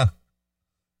 pal. Yeah.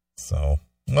 So,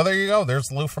 well, there you go.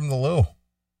 There's Lou from the Lou.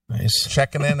 Nice.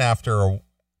 Checking in after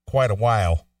quite a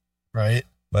while. Right.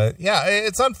 But yeah,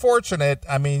 it's unfortunate.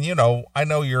 I mean, I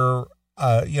know you're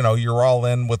all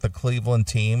in with the Cleveland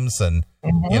teams and,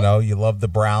 you love the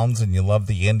Browns and you love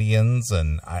the Indians.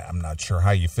 And I'm not sure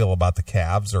how you feel about the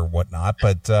Cavs or whatnot.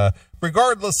 But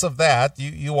regardless of that,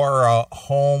 you are a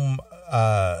home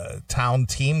town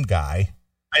team guy.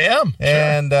 I am. Sure.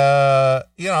 And,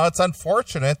 it's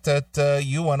unfortunate that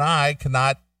you and I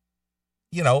cannot,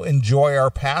 enjoy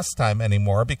our pastime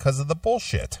anymore because of the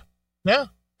bullshit. Yeah.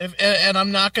 And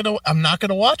I'm not going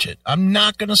to watch it. I'm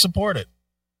not going to support it.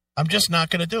 I'm just not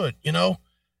going to do it,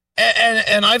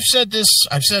 And I've said this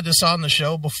on the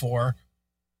show before,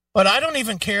 but I don't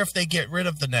even care if they get rid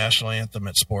of the national anthem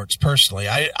at sports personally.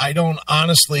 I don't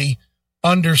honestly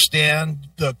understand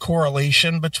the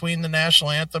correlation between the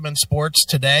national anthem and sports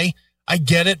today. I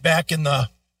get it back in the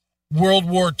World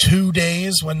War II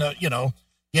days when you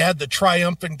had the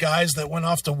triumphant guys that went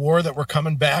off to war that were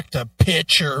coming back to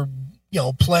pitch or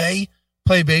play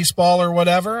baseball or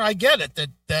whatever. I get it that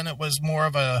then it was more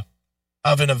of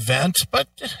an event, but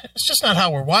it's just not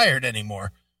how we're wired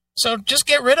anymore. So just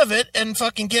get rid of it and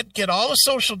fucking get all the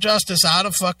social justice out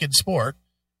of fucking sport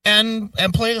and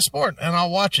play the sport, and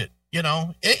I'll watch it.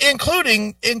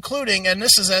 Including, and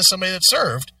this is as somebody that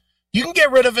served, you can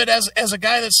get rid of it as a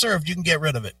guy that served. You can get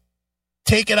rid of it.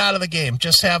 Take it out of the game.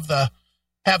 Just have the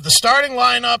starting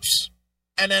lineups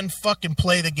and then fucking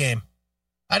play the game.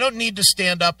 I don't need to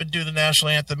stand up and do the national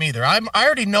anthem either. I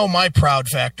already know my proud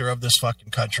factor of this fucking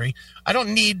country. I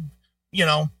don't need,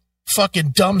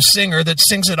 fucking dumb singer that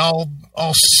sings it all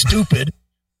stupid.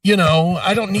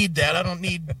 I don't need that. I don't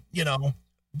need,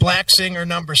 black singer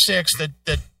number 6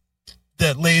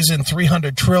 that lays in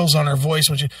 300 trills on her voice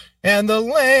when and the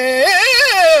land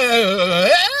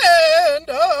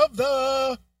of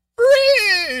the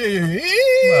free.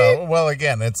 Well,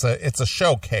 again, it's a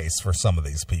showcase for some of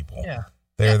these people. Yeah.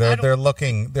 They're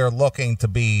looking to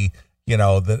be,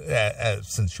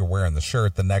 since you're wearing the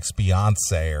shirt, the next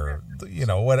Beyonce or,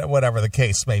 whatever the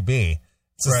case may be.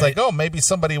 It's just like, maybe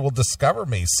somebody will discover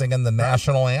me singing the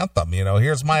national anthem.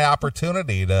 Here's my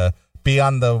opportunity to be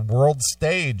on the world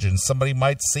stage and somebody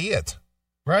might see it.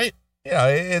 Right. You know,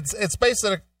 it's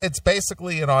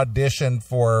basically an audition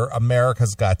for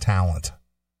America's Got Talent.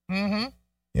 Mm-hmm.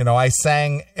 You know, I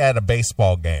sang at a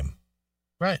baseball game.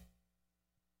 Right.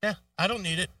 Yeah, I don't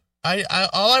need it. I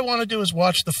all I want to do is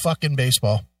watch the fucking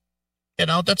baseball. You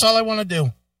know, that's all I want to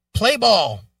do. Play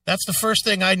ball. That's the first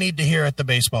thing I need to hear at the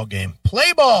baseball game.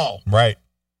 Play ball. Right.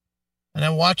 And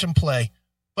then watch them play.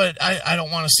 But I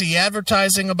don't want to see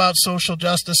advertising about social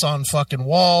justice on fucking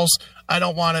walls. I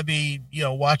don't want to be, you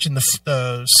know, watching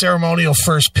the ceremonial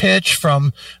first pitch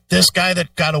from this guy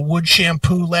that got a wood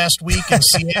shampoo last week in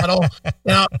Seattle.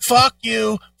 Now, fuck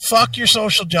you. Fuck your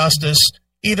social justice.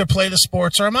 Either play the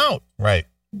sports or I'm out. Right.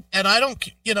 And I don't,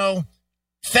 you know,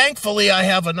 thankfully I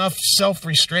have enough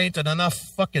self-restraint and enough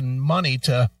fucking money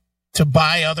to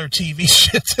buy other TV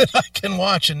shit that I can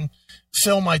watch and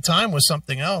fill my time with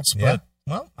something else. But yeah.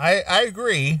 Well, I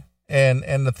agree,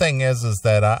 and the thing is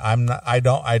that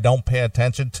I don't pay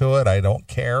attention to it. I don't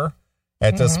care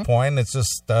at this point. It's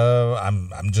just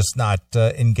I'm just not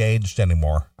engaged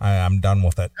anymore. I'm done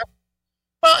with it.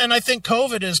 Well, and I think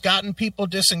COVID has gotten people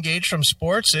disengaged from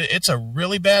sports. It's a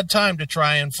really bad time to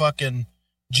try and fucking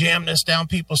jam this down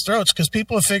people's throats because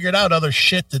people have figured out other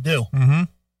shit to do. Mm-hmm.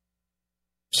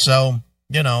 So,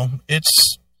 you know, it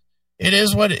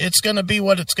is what it's going to be.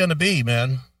 What it's going to be,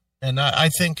 man. And I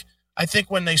think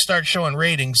when they start showing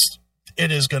ratings,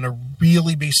 it is going to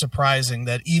really be surprising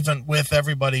that even with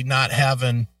everybody not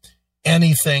having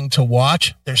anything to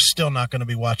watch, they're still not going to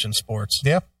be watching sports.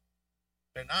 Yeah.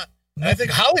 They're not. And I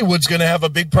think Hollywood's going to have a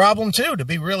big problem too, to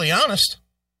be really honest.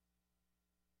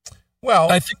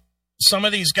 Well, I think some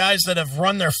of these guys that have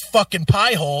run their fucking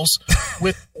pie holes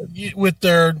with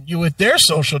their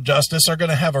social justice are going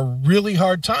to have a really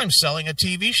hard time selling a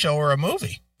TV show or a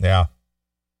movie. Yeah.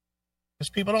 Because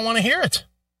people don't want to hear it.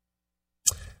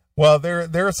 Well,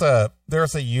 there's a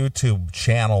YouTube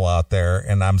channel out there,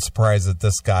 and I'm surprised that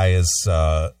this guy is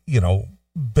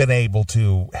been able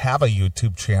to have a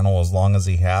YouTube channel as long as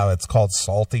he have. It's called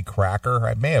Salty Cracker.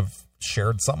 I may have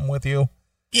shared something with you.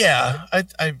 Yeah,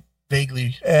 I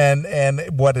vaguely. And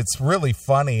what it's really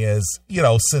funny is, you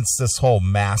know, since this whole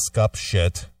mask up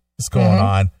shit is going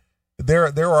on,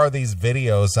 there are these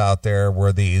videos out there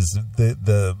where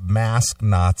the mask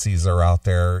Nazis are out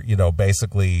there, you know,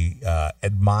 basically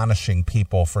admonishing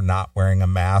people for not wearing a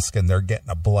mask, and they're getting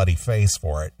a bloody face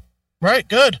for it. Right,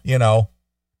 good. You know,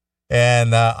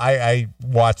 and I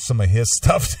watched some of his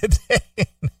stuff today.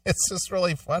 And it's just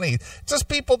really funny. Just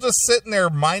people just sitting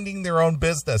there minding their own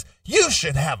business. You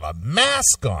should have a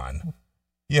mask on.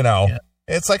 You know,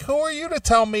 It's like, who are you to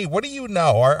tell me? What do you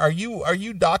know? Are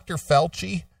you Dr.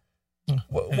 Fauci?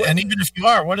 And even if you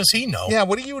are, what does he know? Yeah,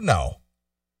 what do you know?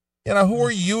 You know, who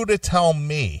are you to tell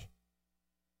me?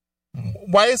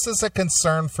 Why is this a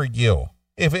concern for you?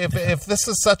 If this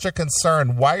is such a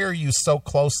concern, why are you so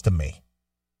close to me?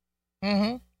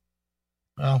 Mm-hmm.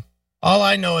 Well, all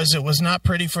I know is it was not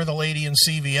pretty for the lady in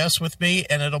CVS with me,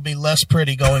 and it'll be less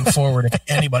pretty going forward if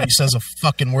anybody says a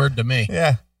fucking word to me.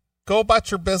 Yeah. Go about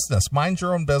your business. Mind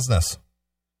your own business.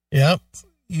 Yep.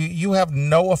 You have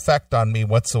no effect on me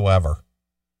whatsoever.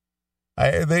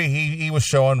 He was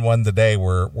showing one today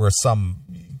where some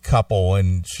couple,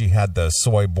 and she had the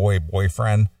soy boy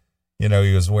boyfriend. You know,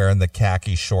 he was wearing the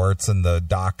khaki shorts and the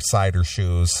Doc Cider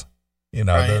shoes. You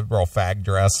know, the real fag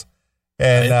dress,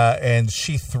 and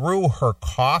she threw her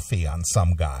coffee on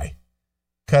some guy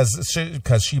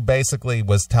because she basically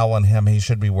was telling him he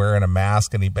should be wearing a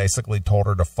mask, and he basically told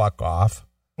her to fuck off.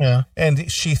 Yeah.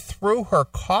 And she threw her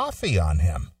coffee on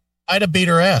him. I'd have beat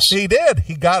her ass. He did.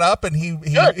 He got up and he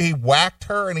whacked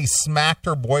her, and he smacked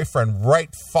her boyfriend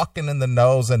right fucking in the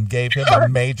nose and gave him a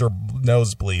major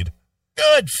nosebleed.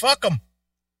 Good. Fuck him.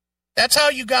 That's how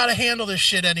you got to handle this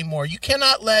shit anymore. You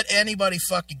cannot let anybody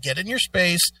fucking get in your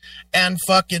space and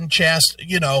fucking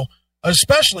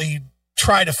especially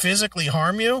try to physically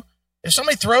harm you. If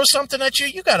somebody throws something at you,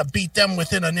 you got to beat them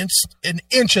within an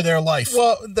inch of their life.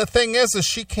 Well, the thing is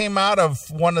she came out of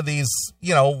one of these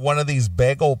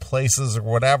bagel places or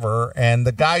whatever, and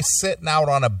the guy's sitting out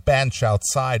on a bench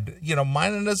outside, you know,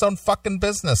 minding his own fucking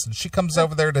business. And she comes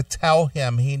over there to tell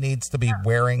him he needs to be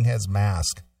wearing his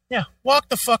mask. Yeah, walk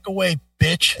the fuck away,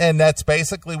 bitch. And that's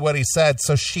basically what he said.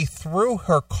 So she threw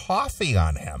her coffee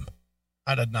on him.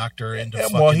 I'd have knocked her into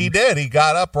fucking... Well, he did. He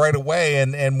got up right away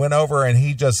and went over, and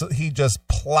he just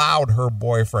plowed her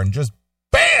boyfriend, just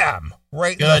bam,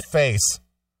 right in the face.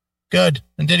 Good.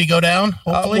 And did he go down?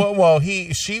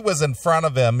 Hopefully. She was in front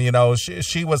of him. You know,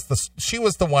 she was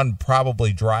the one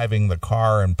probably driving the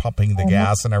car and pumping the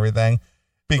gas and everything.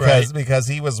 because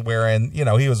he was wearing, the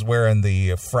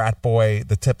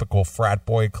typical frat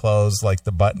boy clothes, like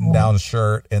the button down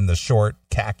shirt and the short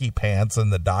khaki pants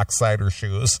and the Docksider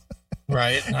shoes.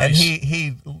 Right. Nice.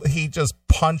 And he just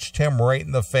punched him right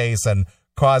in the face and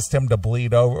caused him to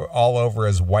bleed all over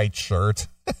his white shirt.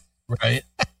 Right.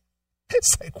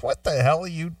 It's like, what the hell are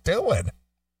you doing?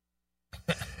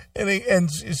 And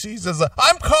she says,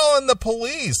 I'm calling the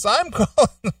police. I'm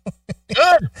calling.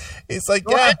 Good. He's like,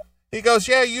 Go yeah. ahead. He goes,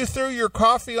 yeah, you threw your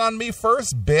coffee on me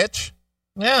first, bitch.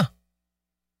 Yeah.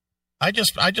 I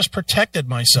just protected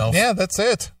myself. Yeah, that's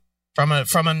it. From a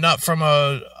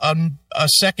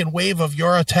second wave of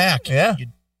your attack. Yeah.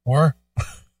 Or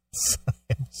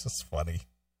It's just funny.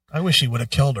 I wish he would have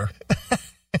killed her.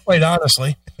 Quite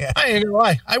honestly. Yeah. I ain't gonna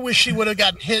lie. I wish she would have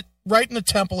gotten hit right in the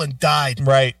temple and died.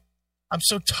 Right. I'm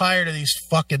so tired of these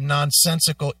fucking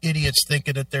nonsensical idiots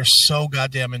thinking that they're so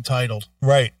goddamn entitled.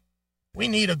 Right. We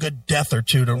need a good death or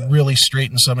two to really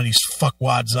straighten some of these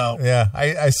fuckwads out. Yeah.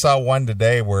 I saw one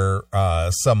today where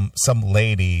some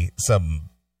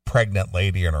pregnant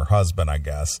lady and her husband, I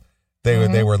guess,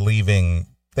 they were leaving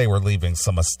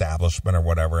some establishment or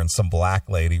whatever, and some black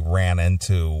lady ran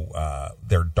into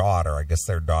their daughter. I guess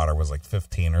their daughter was like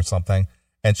 15 or something,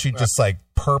 and she just like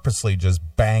purposely just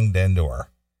banged into her.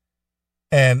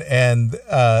 And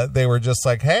they were just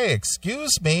like, hey,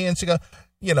 excuse me. And she goes,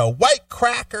 white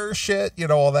cracker shit,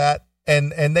 all that.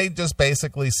 And they just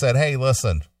basically said, hey,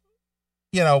 listen,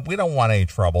 we don't want any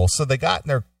trouble. So they got in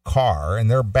their car and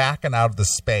they're backing out of the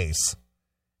space.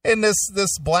 And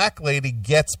this black lady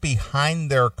gets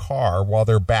behind their car while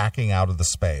they're backing out of the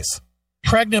space.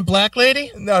 Pregnant black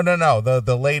lady? No.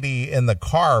 The lady in the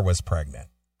car was pregnant.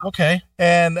 Okay.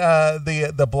 And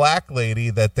the black lady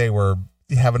that they were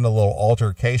having a little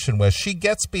altercation with, she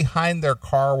gets behind their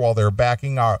car while they're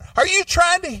backing out. Are you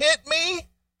trying to hit me?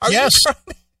 Yes.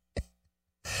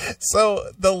 So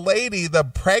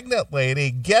the pregnant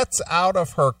lady gets out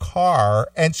of her car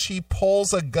and she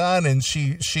pulls a gun and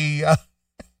she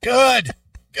Good.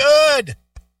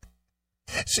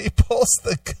 She pulls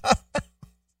the gun.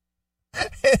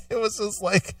 It was just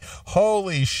like,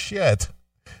 holy shit.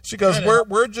 She goes,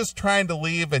 we're just trying to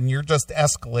leave and you're just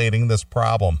escalating this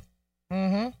problem.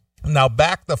 Mm-hmm. Now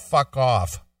back the fuck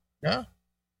off. Yeah.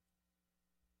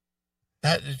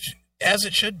 That as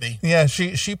it should be. Yeah,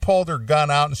 she pulled her gun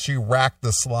out and she racked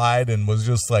the slide and was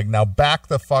just like, now back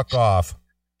the fuck off.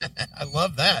 I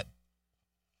love that.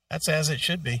 That's as it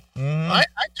should be. Mm-hmm. I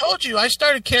told you I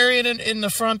started carrying it in the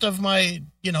front of my,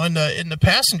 in the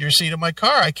passenger seat of my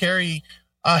car. I carry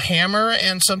a hammer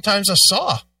and sometimes a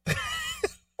saw.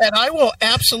 And I will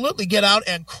absolutely get out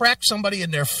and crack somebody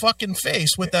in their fucking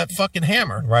face with that fucking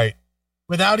hammer. Right.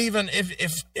 Without even,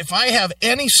 if I have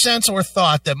any sense or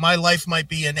thought that my life might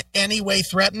be in any way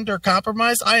threatened or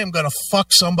compromised, I am going to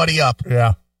fuck somebody up.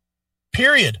 Yeah.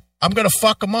 Period. I'm going to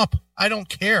fuck them up. I don't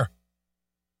care.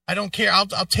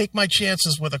 I'll take my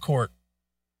chances with a court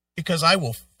because I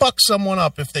will fuck someone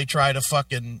up if they try to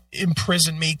fucking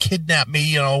imprison me, kidnap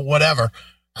me, whatever,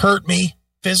 hurt me,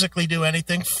 physically do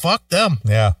anything. Fuck them.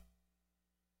 Yeah.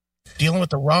 Dealing with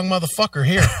the wrong motherfucker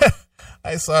here.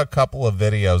 I saw a couple of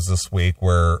videos this week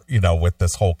where, with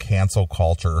this whole cancel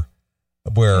culture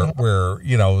where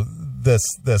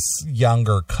this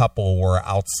younger couple were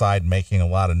outside making a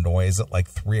lot of noise at like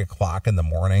 3:00 in the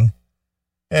morning.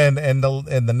 And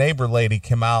the neighbor lady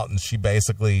came out and she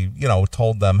basically,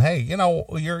 told them, hey,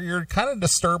 you're kind of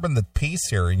disturbing the peace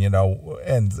here. And,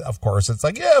 and of course it's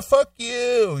like, yeah, fuck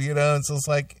you. It's just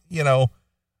like,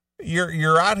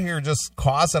 you're out here just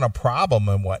causing a problem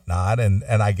and whatnot. And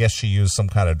I guess she used some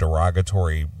kind of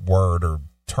derogatory word or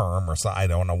term or something. I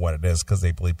don't know what it is because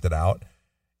they bleeped it out.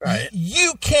 Right.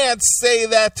 You can't say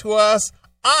that to us.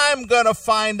 I'm going to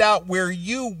find out where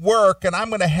you work and I'm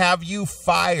going to have you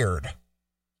fired.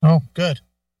 Oh, good.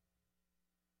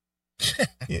 Go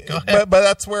ahead. But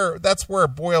that's where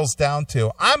it boils down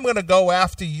to. I'm going to go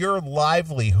after your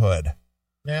livelihood.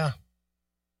 Yeah.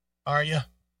 Are you?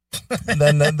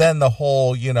 then the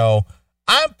whole,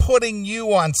 I'm putting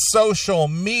you on social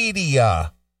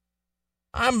media.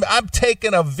 I'm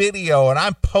taking a video and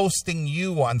I'm posting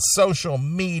you on social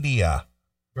media.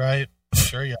 Right.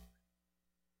 Sure. Yeah.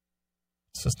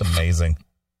 It's just amazing.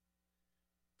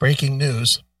 Breaking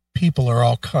news. People are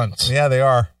all cunts. Yeah, they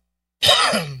are.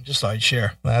 Just thought I'd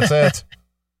share. That's it.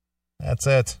 That's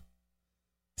it.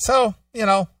 So,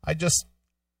 I just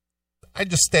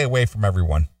stay away from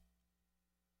everyone.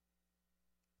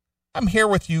 I'm here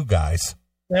with you guys.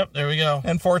 Yep, there we go.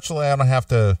 And fortunately, I don't have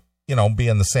to, be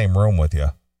in the same room with you.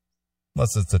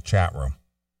 Unless it's a chat room.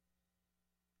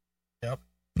 Yep.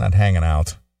 Not hanging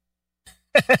out.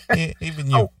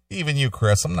 Even Even you,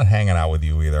 Chris. I'm not hanging out with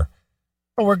you either.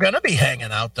 Well, we're going to be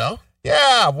hanging out, though.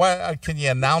 Yeah. What, can you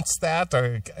announce that?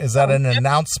 Or is that an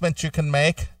announcement you can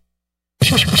make?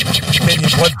 Can you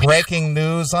put breaking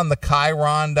news on the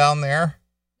Chiron down there?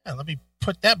 Yeah, let me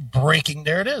put that breaking.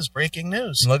 There it is. Breaking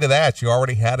news. Look at that. You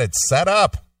already had it set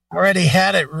up. Already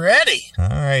had it ready. All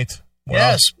right. Well,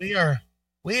 yes,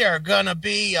 we are going to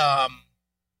be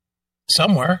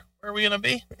somewhere. Where are we going to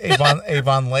be?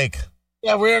 Avon Lake.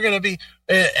 Yeah, we are going to be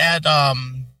we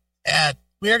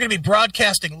are going to be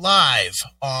broadcasting live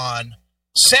on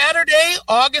Saturday,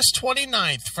 August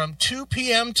 29th from 2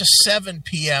 p.m. to 7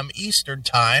 p.m. Eastern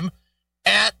Time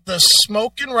at the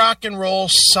Smokin' Rock and Roll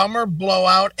Summer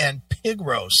Blowout and Pig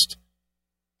Roast.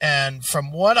 And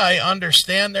from what I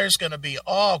understand, there's going to be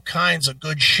all kinds of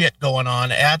good shit going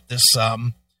on at this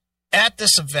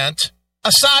event,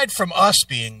 aside from us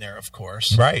being there, of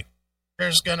course. Right.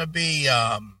 There's going to be,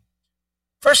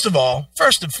 first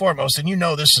and foremost, and you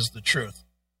know this is the truth,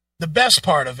 the best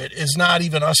part of it is not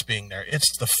even us being there.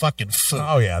 It's the fucking food.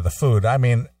 Oh, yeah, the food. I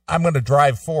mean, I'm going to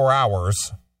drive 4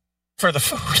 hours. For the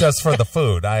food. Just for the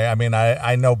food.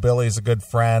 I know Billy's a good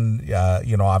friend.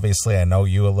 Obviously I know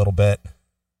you a little bit.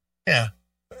 Yeah.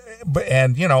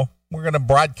 And, we're going to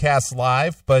broadcast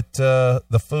live, but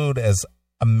the food is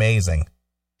amazing.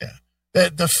 Yeah.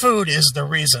 The food is the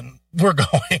reason we're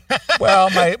going. Well,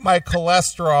 my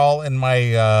cholesterol and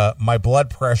my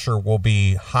blood pressure will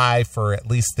be high for at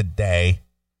least a day.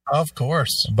 Of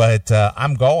course. But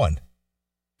I'm going.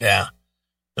 Yeah.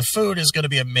 The food is going to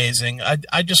be amazing.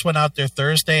 I just went out there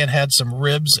Thursday and had some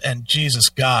ribs, and Jesus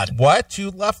God. What? You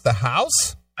left the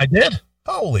house? I did.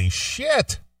 Holy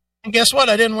shit. And guess what?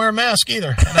 I didn't wear a mask either,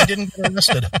 and I didn't get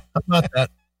arrested. How about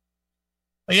that?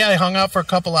 But yeah, I hung out for a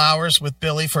couple hours with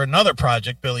Billy for another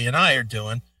project Billy and I are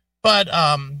doing. But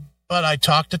I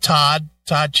talked to Todd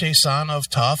Chason of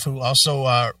Tough, who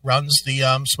also runs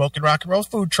the Smokin' Rock and Roll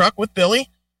food truck with Billy.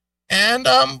 And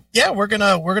we're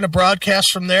gonna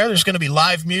broadcast from there. There's gonna be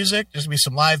live music. There's gonna be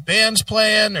some live bands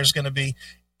playing. There's gonna be,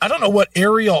 I don't know what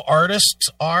aerial artists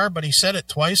are, but he said it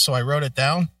twice, so I wrote it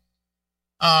down.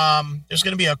 There's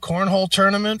gonna be a cornhole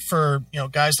tournament for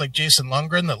guys like Jason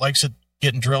Lundgren that likes it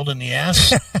getting drilled in the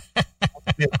ass.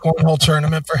 There'll be a cornhole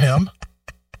tournament for him.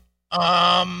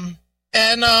 And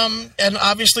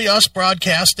obviously us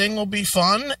broadcasting will be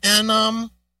fun. And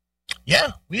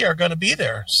we are gonna be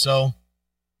there. So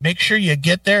make sure you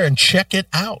get there and check it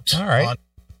out. All right. On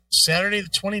Saturday the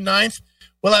 29th.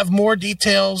 We'll have more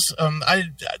details. I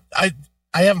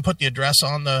haven't put the address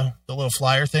on the little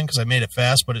flyer thing because I made it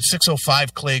fast, but it's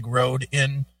 605 Clegg Road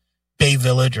in Bay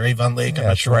Village or Avon Lake. Yeah, I'm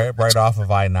not it's sure. right off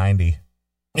of I-90.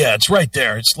 Yeah, it's right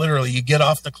there. It's literally, you get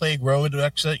off the Clegg Road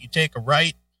exit, you take a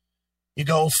right, you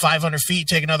go 500 feet,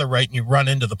 take another right, and you run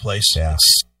into the place. Yeah.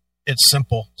 It's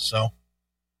simple. So,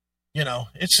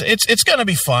 it's going to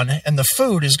be fun, and the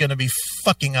food is going to be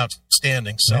fucking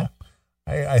outstanding. So, yeah.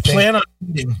 I think, plan on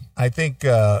eating. I think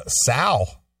CMS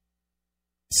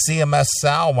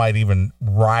Sal might even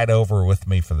ride over with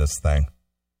me for this thing.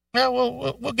 Yeah,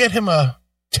 we'll get him a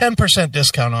 10%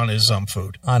 discount on his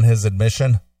food. On his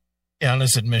admission? Yeah, on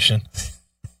his admission.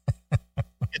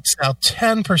 It's now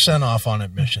 10% off on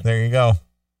admission. There you go.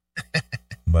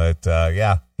 But,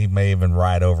 he may even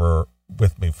ride over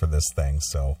with me for this thing.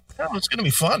 So, it's going to be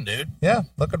fun, dude. Yeah,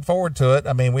 looking forward to it.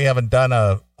 I mean, we haven't done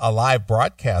a live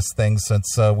broadcast thing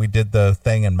since we did the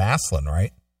thing in Maslin,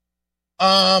 right?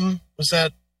 Was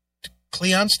that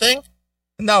Cleon's thing?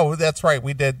 No, that's right.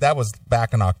 We did. That was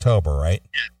back in October, right?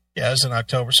 Yeah, it was in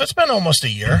October. So it's been almost a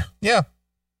year. Yeah.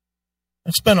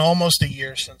 It's been almost a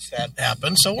year since that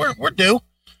happened. So we're due.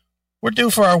 We're due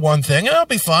for our one thing, and it'll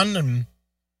be fun. And,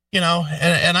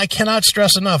 and I cannot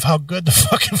stress enough how good the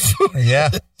fucking food is. Yeah.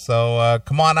 So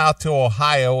come on out to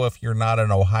Ohio if you're not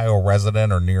an Ohio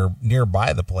resident or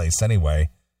nearby the place anyway.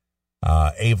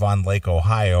 Avon Lake,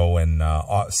 Ohio, and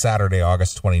Saturday,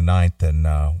 August 29th. And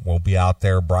we'll be out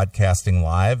there broadcasting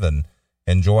live and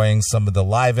enjoying some of the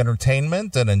live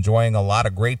entertainment and enjoying a lot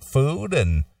of great food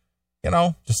and,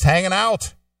 just hanging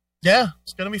out. Yeah,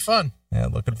 it's going to be fun. Yeah,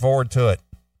 looking forward to it.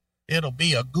 It'll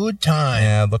be a good time.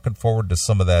 Yeah, looking forward to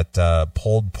some of that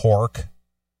pulled pork.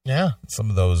 Yeah.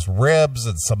 Some of those ribs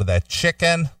and some of that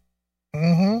chicken.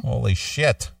 Mm-hmm. Holy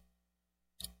shit.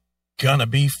 Gonna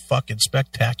be fucking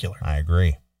spectacular. I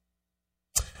agree.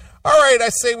 All right, I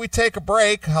say we take a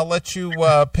break. I'll let you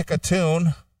pick a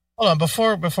tune. Hold on,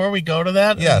 before we go to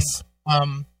that. Yes.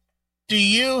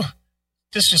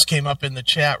 This just came up in the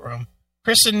chat room.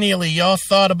 Chris and Neely, y'all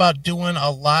thought about doing a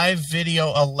live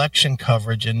video election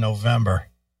coverage in November.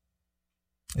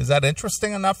 Is that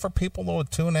interesting enough for people to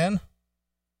tune in?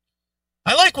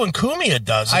 I like when Cumia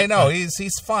does it. I know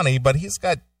he's funny, but he's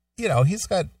got.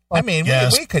 I mean,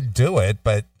 yes. we could do it,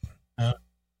 but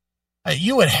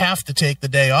you would have to take the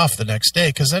day off the next day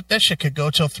because that shit could go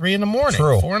till 3 a.m.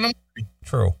 True. 4 a.m.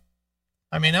 True.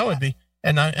 I mean, that would be,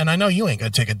 and I know you ain't gonna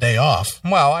take a day off.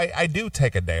 Well, I do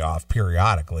take a day off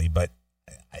periodically, but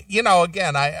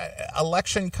again,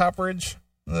 election coverage.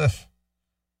 I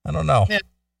don't know. Yeah.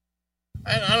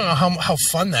 I don't know how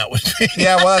fun that would be.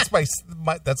 Yeah, well,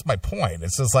 that's my point.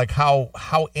 It's just like how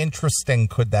interesting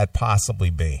could that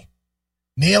possibly be?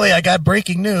 Neely, I got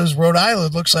breaking news. Rhode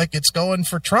Island looks like it's going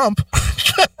for Trump.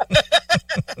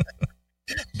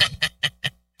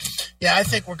 Yeah, I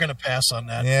think we're going to pass on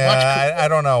that. Yeah, I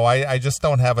don't know. I just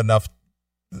don't have enough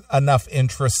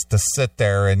interest to sit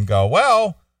there and go,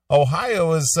 well,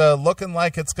 Ohio is looking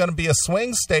like it's going to be a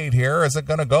swing state here. Is it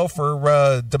going to go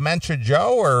for Dementia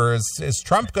Joe, or is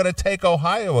Trump going to take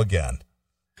Ohio again?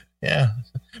 Yeah,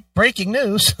 breaking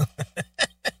news.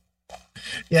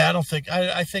 Yeah, I don't think.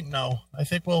 I think no. I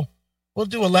think we'll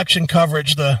do election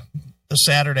coverage the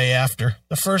Saturday after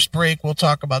the first break. We'll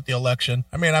talk about the election.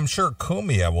 I mean, I'm sure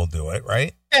Cumia will do it,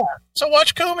 right? Yeah. So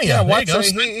watch Cumia. Yeah, watch.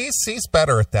 He's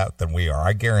better at that than we are.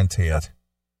 I guarantee it.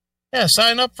 Yeah,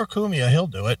 sign up for Cumia. He'll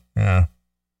do it. Yeah.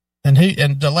 And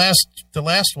the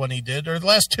last one he did, or the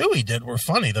last two he did, were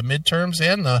funny. The midterms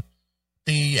and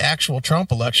the actual Trump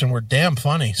election were damn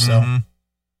funny. So.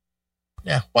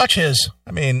 Yeah, watch his.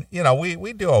 I mean,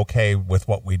 we do okay with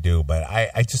what we do, but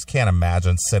I just can't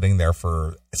imagine sitting there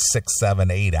for 6,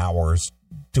 7, 8 hours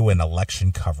doing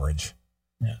election coverage.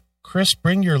 Yeah, Chris,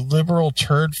 bring your liberal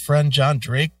turd friend John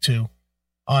Drake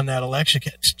on that election.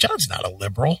 John's not a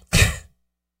liberal.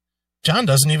 John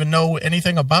doesn't even know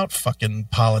anything about fucking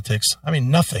politics. I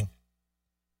mean, nothing.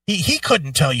 He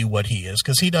couldn't tell you what he is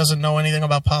because he doesn't know anything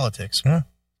about politics. Yeah.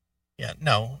 Yeah.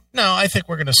 No. I think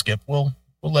we're gonna skip. We'll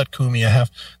let Cumia have.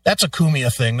 That's a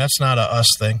Cumia thing. That's not a us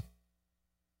thing.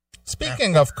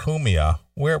 Speaking of Cumia,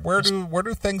 where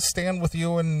do things stand with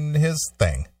you and his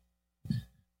thing?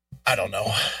 I don't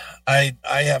know. I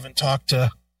haven't talked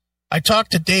to. I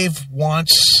talked to Dave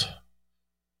once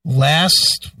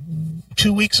last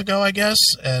 2 weeks ago, I guess,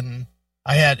 and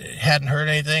I hadn't heard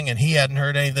anything, and he hadn't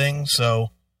heard anything. So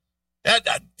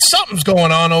something's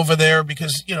going on over there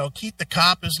because Keith the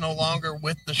Cop is no longer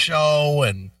with the show,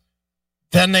 and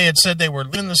then they had said they were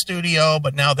leaving the studio,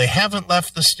 but now they haven't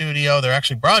left the studio. They're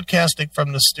actually broadcasting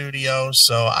from the studio.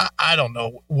 So I don't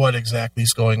know what exactly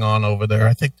is going on over there.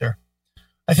 I think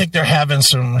they're having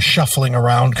some shuffling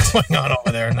around going on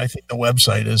over there, and I think the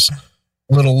website is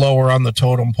a little lower on the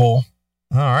totem pole.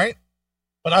 All right.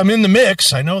 But I'm in the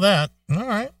mix. I know that. All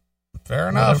right. Fair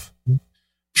enough.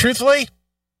 Truthfully,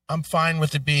 I'm fine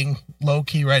with it being low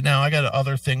key right now. I got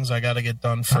other things I got to get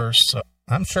done first. So.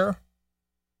 I'm sure.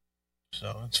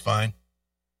 So it's fine.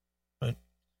 But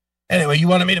anyway, you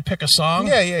wanted me to pick a song?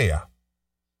 Yeah.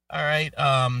 All right.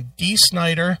 Dee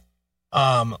Snider,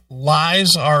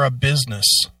 Lies Are a Business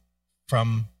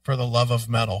from For the Love of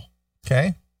Metal.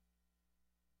 Okay.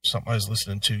 Something I was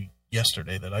listening to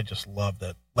yesterday that I just loved.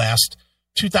 That last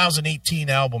 2018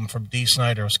 album from Dee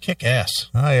Snider was kick ass.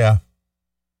 Oh, yeah.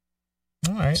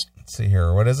 All right. Let's see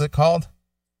here. What is it called?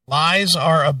 Lies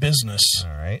Are a Business.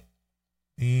 All right.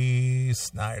 Dee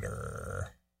Snider.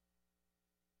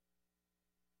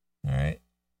 All right.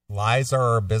 Lies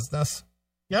Are a Business?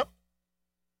 Yep.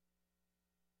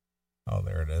 Oh,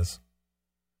 there it is.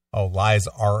 Oh, Lies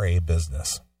Are a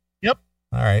Business. Yep.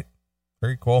 All right.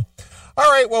 Very cool.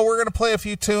 All right. Well, we're going to play a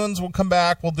few tunes. We'll come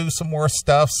back. We'll do some more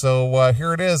stuff. So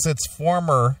here it is. It's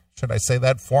former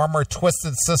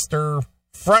Twisted Sister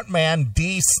frontman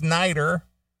Dee Snider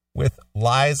with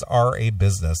Lies Are a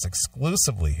Business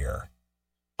exclusively here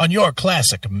on your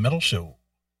Classic Metal Show.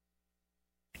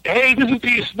 Hey, this is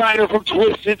Dee Snider from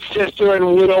Twisted Sister and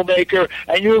Widowmaker,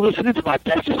 and you're listening to my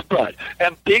bestest bud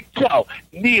and Big Toe,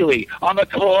 Neely, on the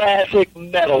Classic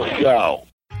Metal Show.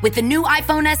 With the new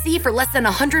iPhone SE for less than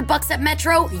 $100 at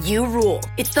Metro, you rule.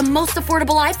 It's the most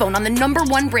affordable iPhone on the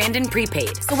 #1 brand in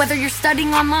prepaid. So whether you're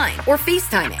studying online or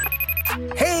FaceTiming.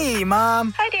 Hey,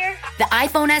 Mom. Hi, dear. The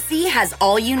iPhone SE has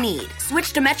all you need.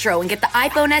 Switch to Metro and get the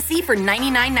iPhone SE for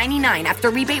 $99.99 after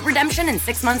rebate redemption and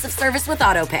 6 months of service with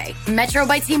AutoPay. Metro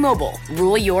by T-Mobile.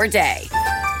 Rule your day.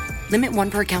 Limit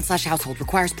 1 per account/household.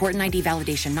 Requires port and ID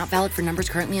validation. Not valid for numbers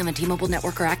currently on the T-Mobile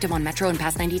network or active on Metro in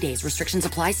past 90 days. Restrictions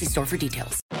apply. See store for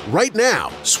details. Right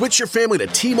now, switch your family to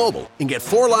T-Mobile and get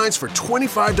 4 lines for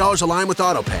 $25 a line with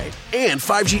AutoPay and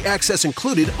 5G access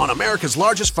included on America's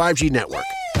largest 5G network.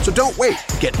 So don't wait.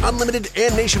 Get unlimited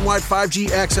and nationwide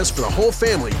 5G access for the whole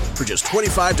family for just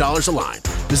 $25 a line.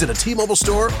 Visit a T-Mobile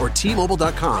store or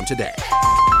T-Mobile.com today.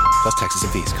 plus taxes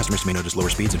and fees. Customers may notice lower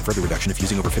speeds and further reduction if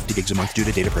using over 50 gigs a month due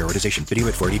to data prioritization. Video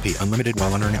at 480p. Unlimited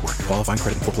while on our network. Qualifying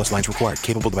credit and full plus lines required.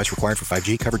 Capable device required for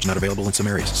 5G. Coverage not available in some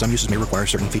areas. Some uses may require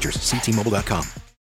certain features. See T-Mobile.com.